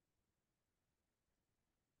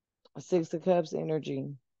 Six of Cups energy.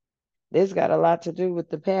 This got a lot to do with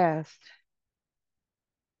the past.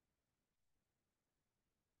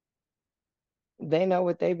 They know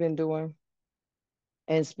what they've been doing.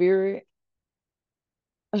 And spirit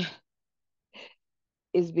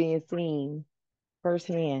is being seen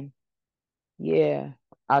firsthand. Yeah,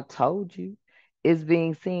 I told you. It's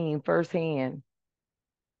being seen firsthand.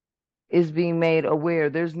 It's being made aware.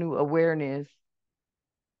 There's new awareness.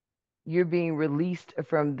 You're being released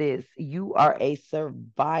from this. You are a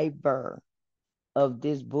survivor of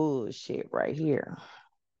this bullshit right here.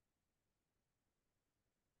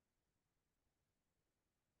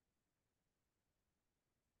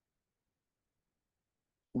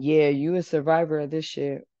 Yeah, you a survivor of this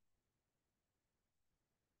shit.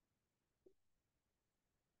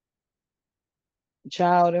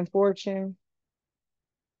 Child and fortune,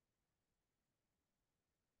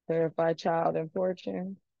 certified child and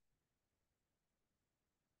fortune.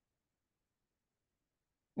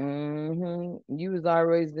 You was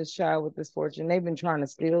always this child with this fortune. They've been trying to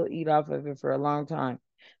still eat off of it for a long time.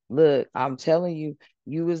 Look, I'm telling you,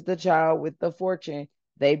 you was the child with the fortune.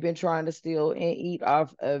 They've been trying to steal and eat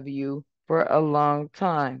off of you for a long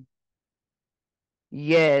time.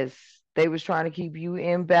 Yes, they was trying to keep you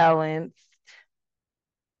imbalanced,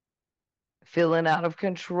 feeling out of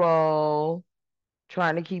control,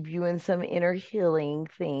 trying to keep you in some inner healing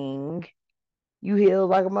thing. You healed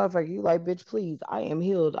like a motherfucker. You like, bitch, please. I am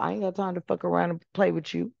healed. I ain't got time to fuck around and play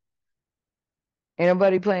with you. Ain't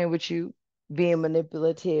nobody playing with you. Being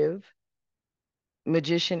manipulative,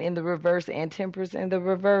 magician in the reverse, and tempers in the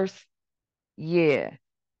reverse. Yeah.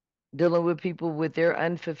 Dealing with people with their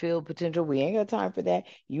unfulfilled potential. We ain't got time for that.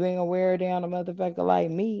 You ain't gonna wear down a motherfucker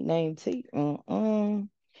like me named T.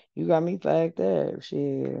 You got me fucked up.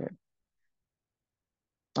 Shit.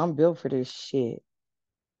 I'm built for this shit.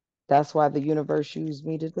 That's why the universe used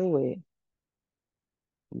me to do it.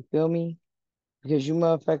 You feel me? Because you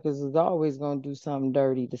motherfuckers is always gonna do something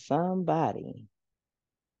dirty to somebody.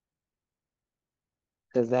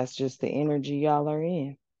 Because that's just the energy y'all are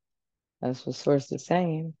in. That's what Source is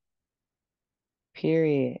saying.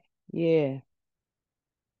 Period. Yeah.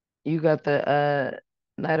 You got the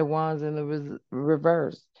Knight of Wands in the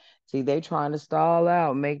reverse. See, they trying to stall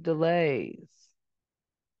out, make delays.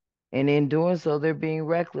 And in doing so, they're being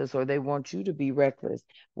reckless or they want you to be reckless.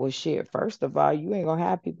 Well, shit, first of all, you ain't gonna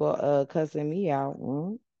have people cussing me out.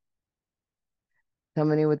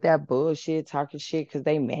 Coming in with that bullshit, talking shit because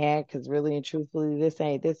they mad, because really and truthfully, this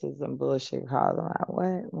is some bullshit. Call them out.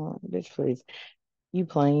 What? Bitch, please. You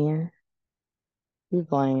playing. You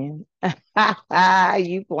playing.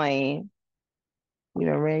 You playing. You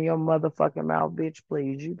done ran your motherfucking mouth, bitch,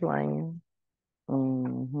 please. You playing.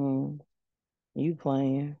 Mm-hmm. You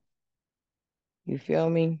playing. You feel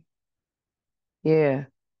me? Yeah.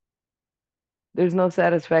 There's no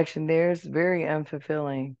satisfaction there. It's very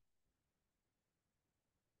unfulfilling.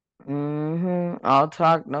 All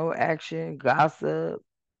talk, no action, gossip,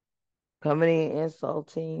 coming in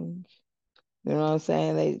insulting. You know what I'm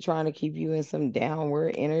saying? They trying to keep you in some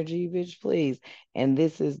downward energy, bitch, please. And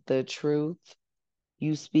this is the truth.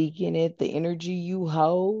 You speak in it. The energy you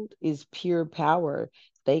hold is pure power.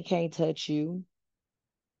 They can't touch you.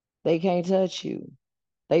 They can't touch you.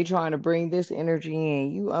 They trying to bring this energy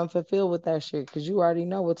in. You unfulfilled with that shit because you already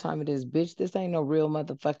know what time it is, bitch. This ain't no real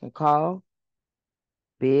motherfucking call,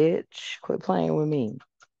 bitch. Quit playing with me.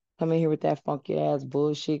 Come in here with that funky ass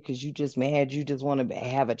bullshit because you just mad. You just want to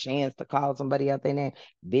have a chance to call somebody out their name.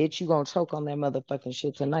 Bitch, you gonna choke on that motherfucking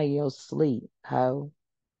shit tonight in your sleep, ho.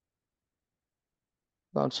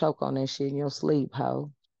 Gonna choke on that shit in your sleep,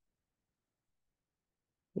 ho.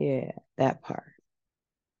 Yeah, that part.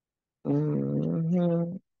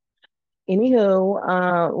 hmm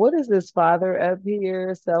Anywho, what is this father up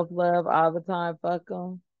here? Self-love all the time, fuck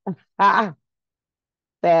 'em. Ah,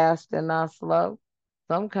 fast and not slow.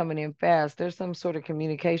 Some coming in fast. There's some sort of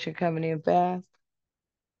communication coming in fast.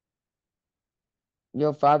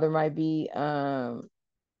 Your father might be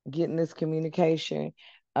getting this communication.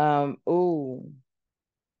 Ooh,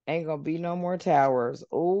 ain't gonna be no more towers.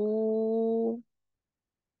 Ooh,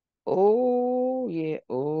 ooh, yeah.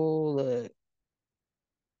 Ooh, look.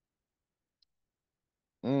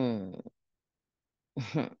 Mm.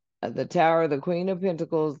 The Tower, the Queen of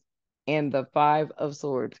Pentacles, and the Five of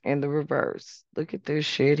Swords in the reverse. Look at this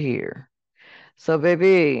shit here. So,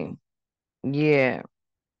 baby, yeah,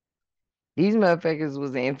 these motherfuckers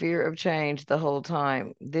was in fear of change the whole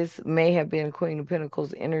time. This may have been Queen of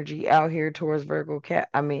Pentacles energy out here towards Virgo Cap.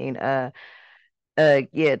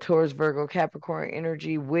 Yeah, towards Virgo Capricorn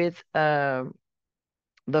energy with the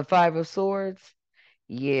Five of Swords.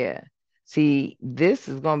 Yeah. See, this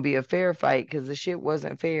is gonna be a fair fight because the shit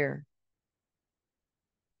wasn't fair.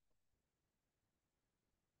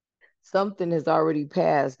 Something has already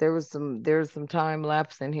passed. There's some time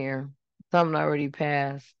lapse in here. Something already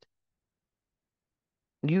passed.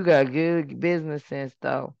 You got good business sense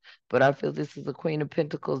though. But I feel this is the Queen of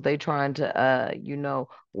Pentacles. They trying to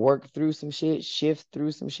work through some shit, shift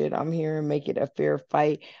through some shit. I'm here and make it a fair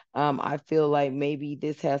fight. I feel like maybe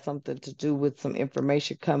this has something to do with some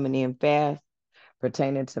information coming in fast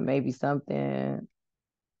pertaining to maybe something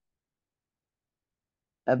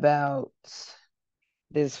about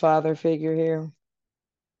this father figure here.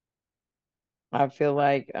 I feel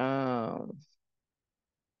like I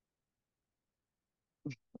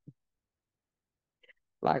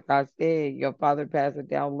said, your father passing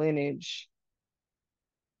down lineage.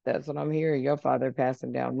 That's what I'm hearing. Your father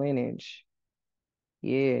passing down lineage.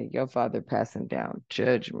 Yeah, your father passing down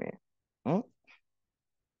judgment. Mm.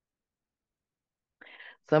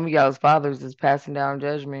 Some of y'all's fathers is passing down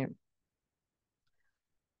judgment.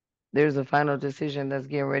 There's a final decision that's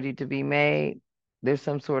getting ready to be made. There's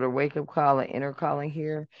some sort of wake up call and inner calling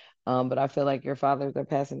here. But I feel like your fathers are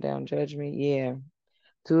passing down judgment. Yeah.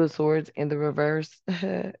 Two of Swords in the reverse.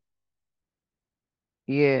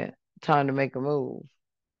 Yeah. Time to make a move.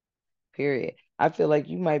 Period. I feel like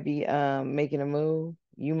you might be making a move.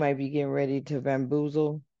 You might be getting ready to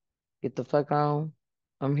bamboozle. Get the fuck on.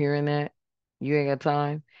 I'm hearing that. You ain't got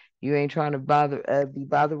time. You ain't trying to be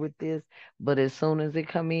bothered with this. But as soon as it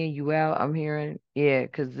come in, you out. I'm hearing, yeah,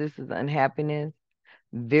 because this is unhappiness,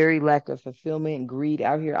 very lack of fulfillment, and greed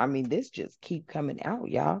out here. I mean, this just keep coming out,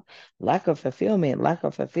 y'all. Lack of fulfillment, lack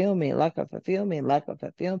of fulfillment, lack of fulfillment, lack of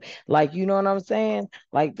fulfillment. Like, you know what I'm saying?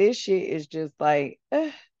 Like this shit is just like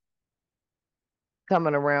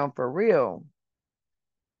coming around for real.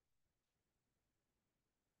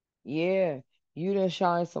 Yeah, you done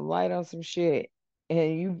shine some light on some shit,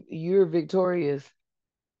 and you're victorious.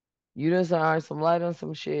 You done shine some light on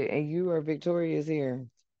some shit, and you are victorious here.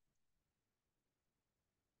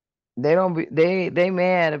 They don't be they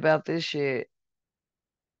mad about this shit.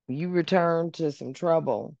 You returned to some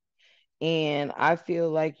trouble, and I feel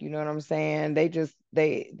like you know what I'm saying.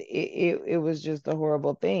 It was just a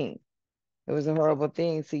horrible thing. It was a horrible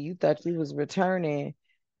thing. See, you thought you was returning.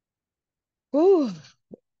 Whew,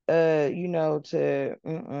 and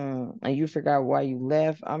you forgot why you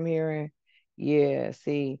left. I'm hearing, yeah.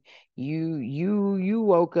 See, you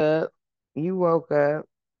woke up. You woke up.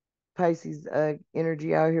 Pisces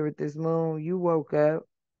energy out here with this moon. You woke up.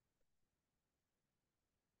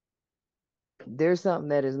 There's something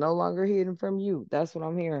that is no longer hidden from you. That's what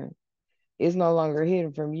I'm hearing. It's no longer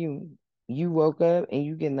hidden from you. You woke up and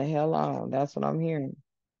you getting the hell on. That's what I'm hearing.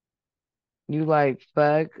 You like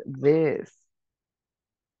fuck this.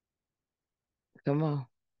 Come on.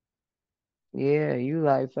 Yeah, you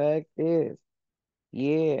like fuck this.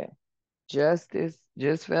 Yeah. Justice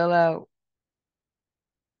just fell out.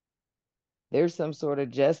 There's some sort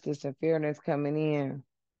of justice and fairness coming in.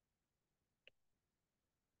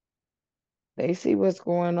 They see what's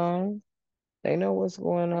going on. They know what's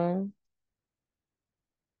going on.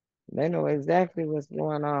 They know exactly what's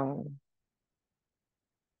going on.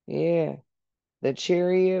 Yeah. The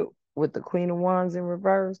chariot with the Queen of Wands in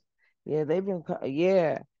reverse. Yeah,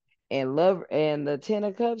 yeah. And love and the Ten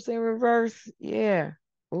of Cups in reverse. Yeah.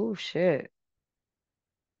 Oh shit.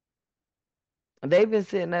 They've been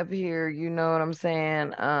sitting up here, you know what I'm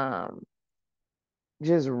saying?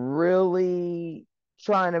 Just really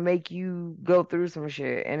trying to make you go through some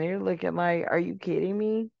shit. And you're looking like, are you kidding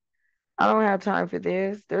me? I don't have time for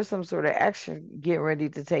this. There's some sort of action getting ready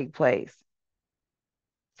to take place.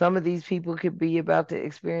 Some of these people could be about to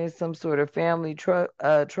experience some sort of family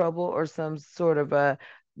trouble or some sort of a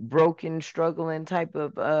broken, struggling type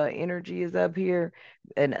of energy is up here.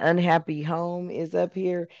 An unhappy home is up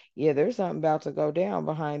here. Yeah, there's something about to go down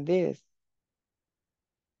behind this.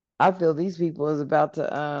 I feel these people is about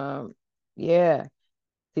to yeah.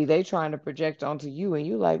 See, they trying to project onto you, and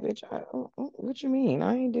you like, bitch, what you mean?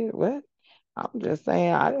 I ain't did what? I'm just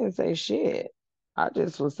saying I didn't say shit. I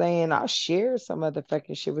just was saying I shared some other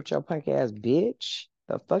fucking shit with your punk ass bitch.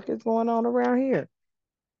 The fuck is going on around here?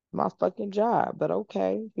 My fucking job. But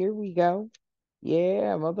okay, here we go.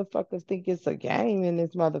 Yeah, motherfuckers think it's a game in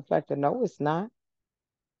this motherfucker. No, it's not.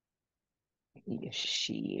 Yeah,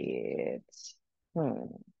 shit. Hmm.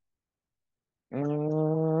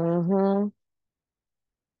 Mm-hmm.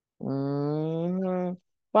 Mm-hmm.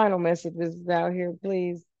 Final messages out here,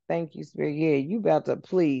 please. Thank you, Spirit. Yeah, you about to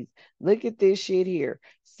please look at this shit here.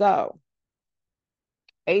 So,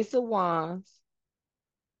 Ace of Wands,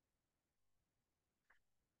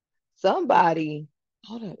 somebody,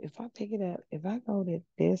 hold up. If I pick it up, if I go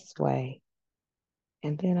this way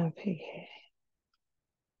and then I pick it,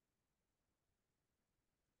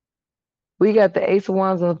 we got the Ace of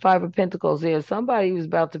Wands and the Five of Pentacles here. Somebody was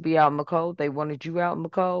about to be out in the cold. They wanted you out in the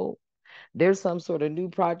cold. There's some sort of new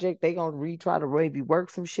project. They gonna retry to maybe work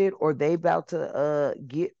some shit, or they about to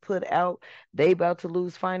get put out. They about to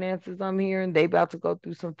lose finances, I'm hearing. They about to go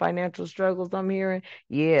through some financial struggles, I'm hearing.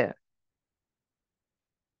 Yeah.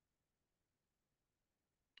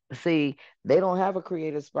 See, they don't have a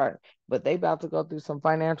creative spark, but they about to go through some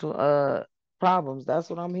financial problems. That's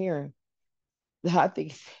what I'm hearing. I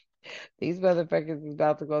think these motherfuckers is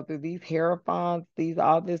about to go through these hierophants, these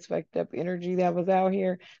all this fucked up energy that was out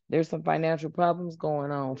here. There's some financial problems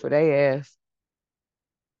going on for their ass.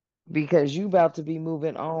 Because you about to be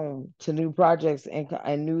moving on to new projects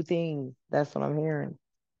and new things. That's what I'm hearing.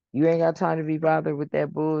 You ain't got time to be bothered with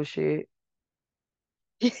that bullshit.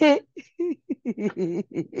 You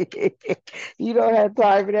don't have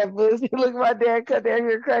time for that bullshit. Look, my dad cut down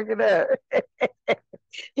here cracking up.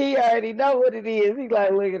 He already know what it is. He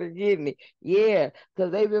like, look at her getting it. Yeah,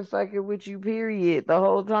 because they been fucking with you, period, the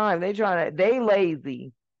whole time. They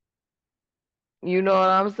lazy. You know what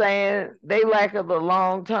I'm saying? They lack of the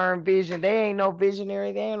long term vision. They ain't no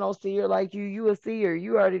visionary. They ain't no seer like you. You a seer.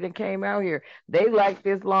 You already done came out here. They lack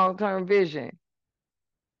this long term vision.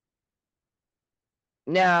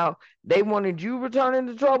 Now, they wanted you return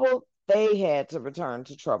into trouble. They had to return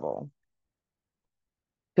to trouble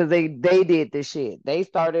because they did the shit. They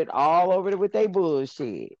started all over with their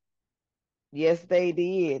bullshit. Yes, they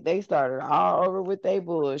did. They started all over with their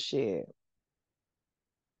bullshit.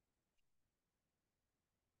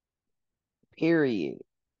 Period.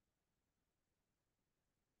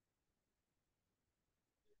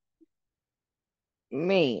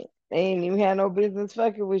 Man, they ain't even had no business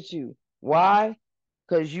fucking with you. Why?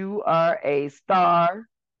 Because you are a star.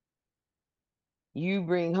 You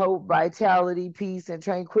bring hope, vitality, peace, and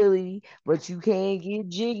tranquility, but you can't get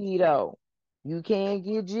jiggy though. You can't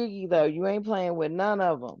get jiggy though. You ain't playing with none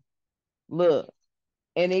of them. Look,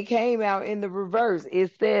 and it came out in the reverse.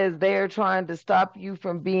 It says they're trying to stop you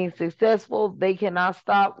from being successful. They cannot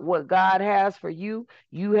stop what God has for you.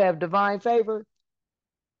 You have divine favor.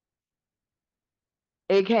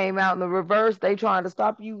 It came out in the reverse. They trying to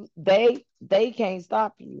stop you. They can't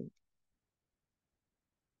stop you.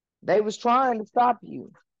 They was trying to stop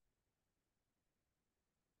you.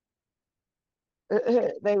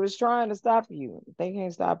 They was trying to stop you. They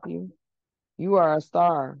can't stop you. You are a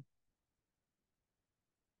star.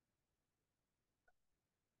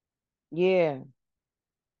 Yeah.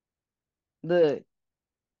 Look,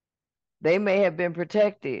 they may have been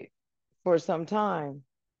protected for some time.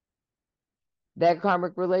 That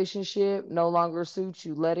karmic relationship no longer suits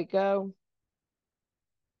you. Let it go.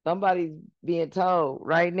 Somebody's being told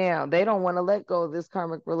right now they don't want to let go of this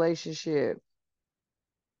karmic relationship.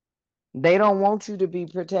 They don't want you to be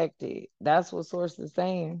protected. That's what source is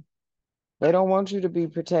saying. They don't want you to be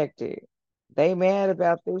protected. They mad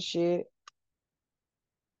about this shit.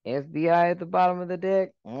 FBI at the bottom of the deck.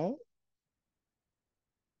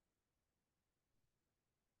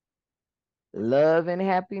 Love and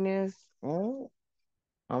happiness.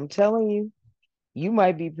 I'm telling you, you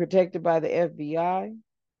might be protected by the FBI.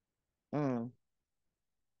 Mm.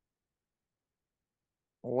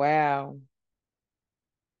 Wow.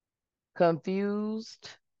 Confused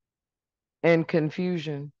and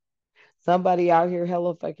confusion. Somebody out here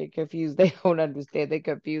hella fucking confused. They don't understand. They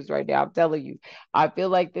confused right now. I'm telling you. I feel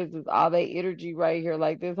like this is all they energy right here.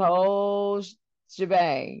 Like this whole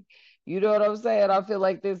shebang. You know what I'm saying? I feel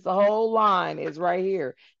like this the whole line is right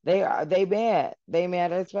here. They mad. They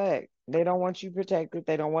mad as fuck. They don't want you protected.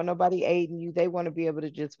 They don't want nobody aiding you. They want to be able to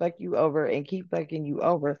just fuck you over and keep fucking you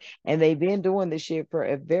over. And they've been doing this shit for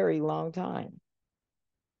a very long time.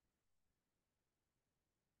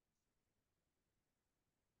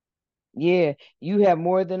 Yeah, you have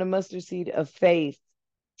more than a mustard seed of faith.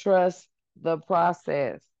 Trust the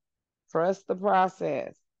process. Trust the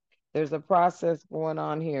process. There's a process going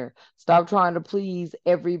on here. Stop trying to please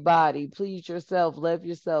everybody. Please yourself. Love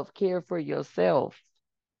yourself. Care for yourself.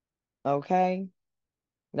 Okay?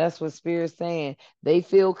 That's what Spirit's saying. They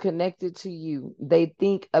feel connected to you. They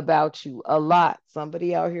think about you a lot.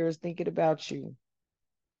 Somebody out here is thinking about you.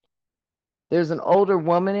 There's an older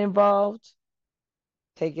woman involved.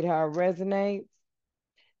 Take it how it resonates.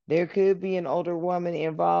 There could be an older woman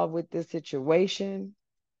involved with this situation.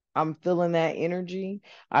 I'm feeling that energy.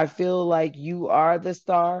 I feel like you are the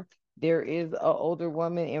star. There is an older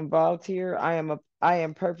woman involved here. I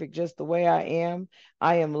am perfect just the way I am.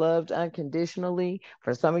 I am loved unconditionally.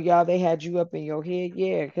 For some of y'all, they had you up in your head,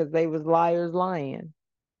 yeah, because they was liars lying.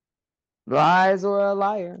 Lies or a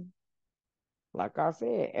liar. Like I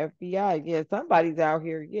said, FBI, yeah, somebody's out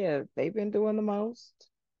here. Yeah, they've been doing the most.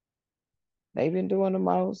 They've been doing the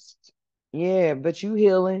most. Yeah, but you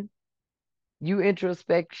healing, you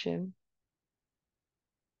introspection,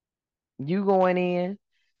 you going in,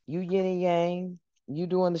 you yin and yang, you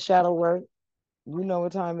doing the shadow work. You know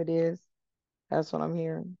what time it is. That's what I'm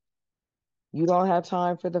hearing. You don't have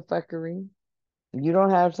time for the fuckery. You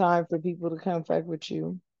don't have time for people to come fuck with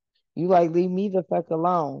you. You like leave me the fuck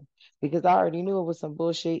alone because I already knew it was some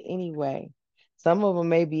bullshit anyway. Some of them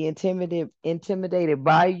may be intimidated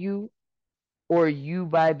by you or you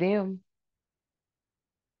by them.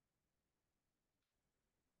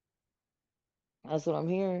 That's what I'm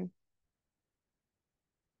hearing.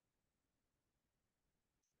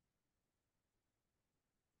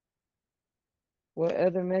 What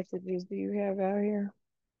other messages do you have out here?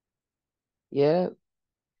 Yep.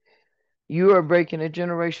 You are breaking a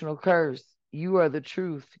generational curse. You are the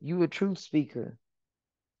truth. You a truth speaker.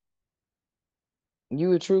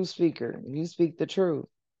 You a truth speaker. You speak the truth.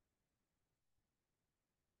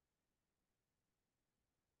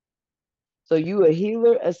 So you a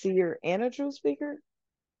healer, a seer, and a truth speaker?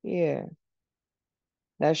 Yeah.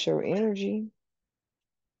 That's your energy.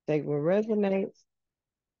 Take what resonates.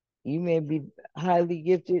 You may be highly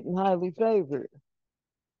gifted and highly favored.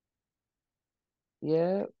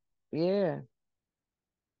 Yeah. Yeah.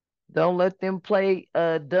 Don't let them play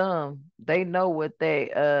dumb. They know what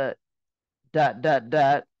they dot dot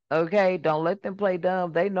dot. Okay, don't let them play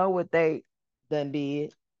dumb. They know what they done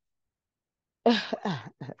did.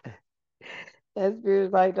 That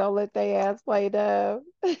spirit's like, don't let they ass play dumb.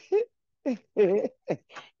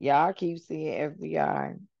 Yeah, I keep seeing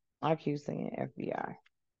FBI. I keep seeing FBI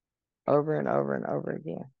over and over and over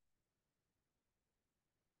again.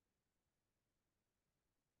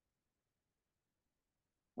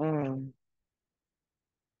 Mm,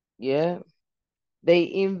 yeah. They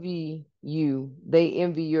envy you. They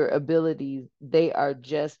envy your abilities. They are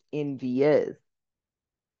just envious.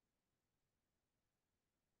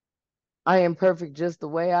 I am perfect just the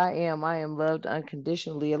way I am. I am loved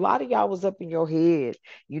unconditionally. A lot of y'all was up in your head.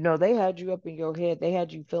 They had you up in your head. They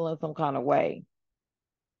had you feeling some kind of way.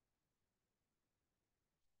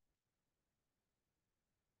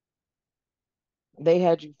 They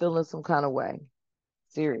had you feeling some kind of way.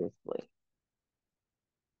 Seriously.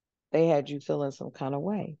 They had you feeling some kind of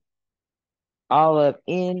way. All up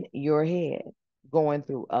in your head, going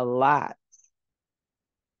through a lot.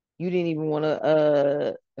 You didn't even want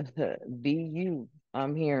to be you,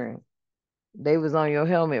 I'm hearing. They was on your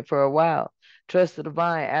helmet for a while. Trust the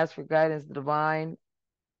divine, ask for guidance. The divine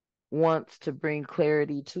wants to bring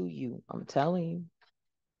clarity to you. I'm telling you.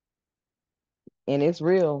 And it's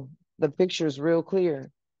real. The picture is real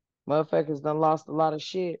clear. Motherfuckers done lost a lot of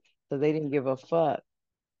shit, so they didn't give a fuck.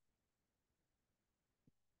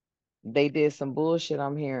 They did some bullshit,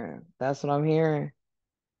 I'm hearing. That's what I'm hearing.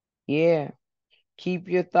 Yeah. Keep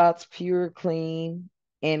your thoughts pure, clean,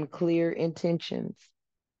 and clear intentions.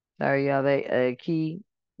 Sorry, y'all. They key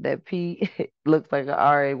that P looks like an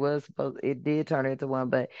R. It was supposed. It did turn into one,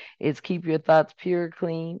 but it's keep your thoughts pure,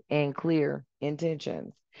 clean, and clear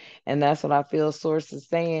intentions. And that's what I feel Source is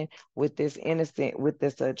saying with this innocent, with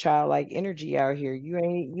this childlike energy out here.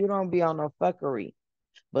 You don't be on no fuckery,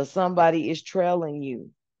 but somebody is trailing you.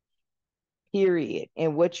 Period.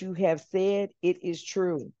 And what you have said, it is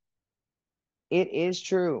true. It is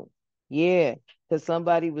true. Yeah, because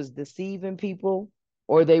somebody was deceiving people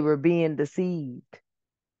or they were being deceived.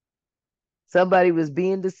 Somebody was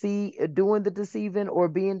being deceived, doing the deceiving or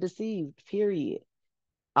being deceived, period.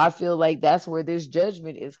 I feel like that's where this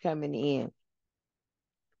judgment is coming in.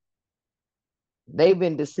 They've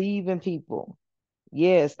been deceiving people.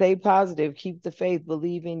 Yeah, stay positive, keep the faith,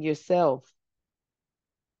 believe in yourself.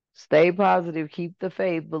 Stay positive, keep the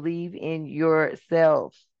faith, believe in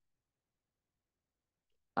yourself.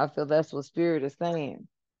 I feel that's what Spirit is saying.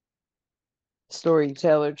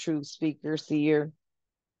 Storyteller, truth speaker, seer,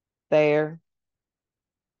 there,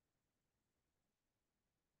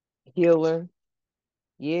 healer.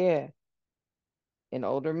 Yeah, an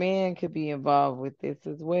older man could be involved with this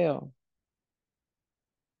as well.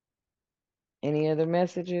 Any other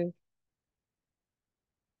messages?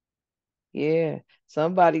 Yeah.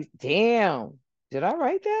 Somebody, damn. Did I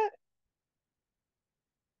write that?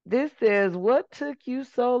 This says, what took you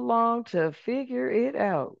so long to figure it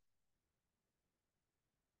out?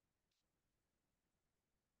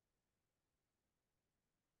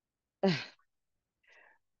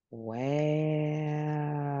 Wow.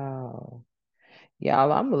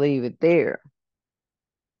 Y'all, I'm gonna leave it there.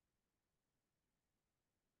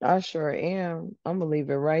 I sure am. I'm gonna leave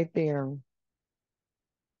it right there.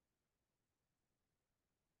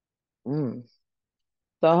 Mm.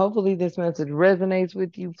 So hopefully this message resonates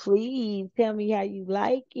with you. Please tell me how you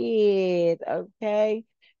like it. Okay.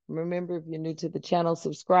 Remember, if you're new to the channel,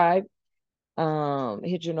 subscribe.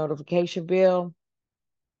 Hit your notification bell.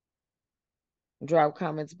 Drop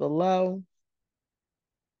comments below.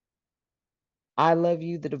 I love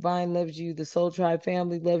you. The divine loves you. The Soul Tribe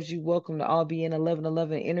family loves you. Welcome to All Be in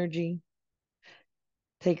 1111 Energy.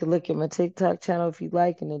 Take a look at my TikTok channel if you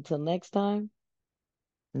like. And until next time,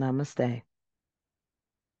 namaste.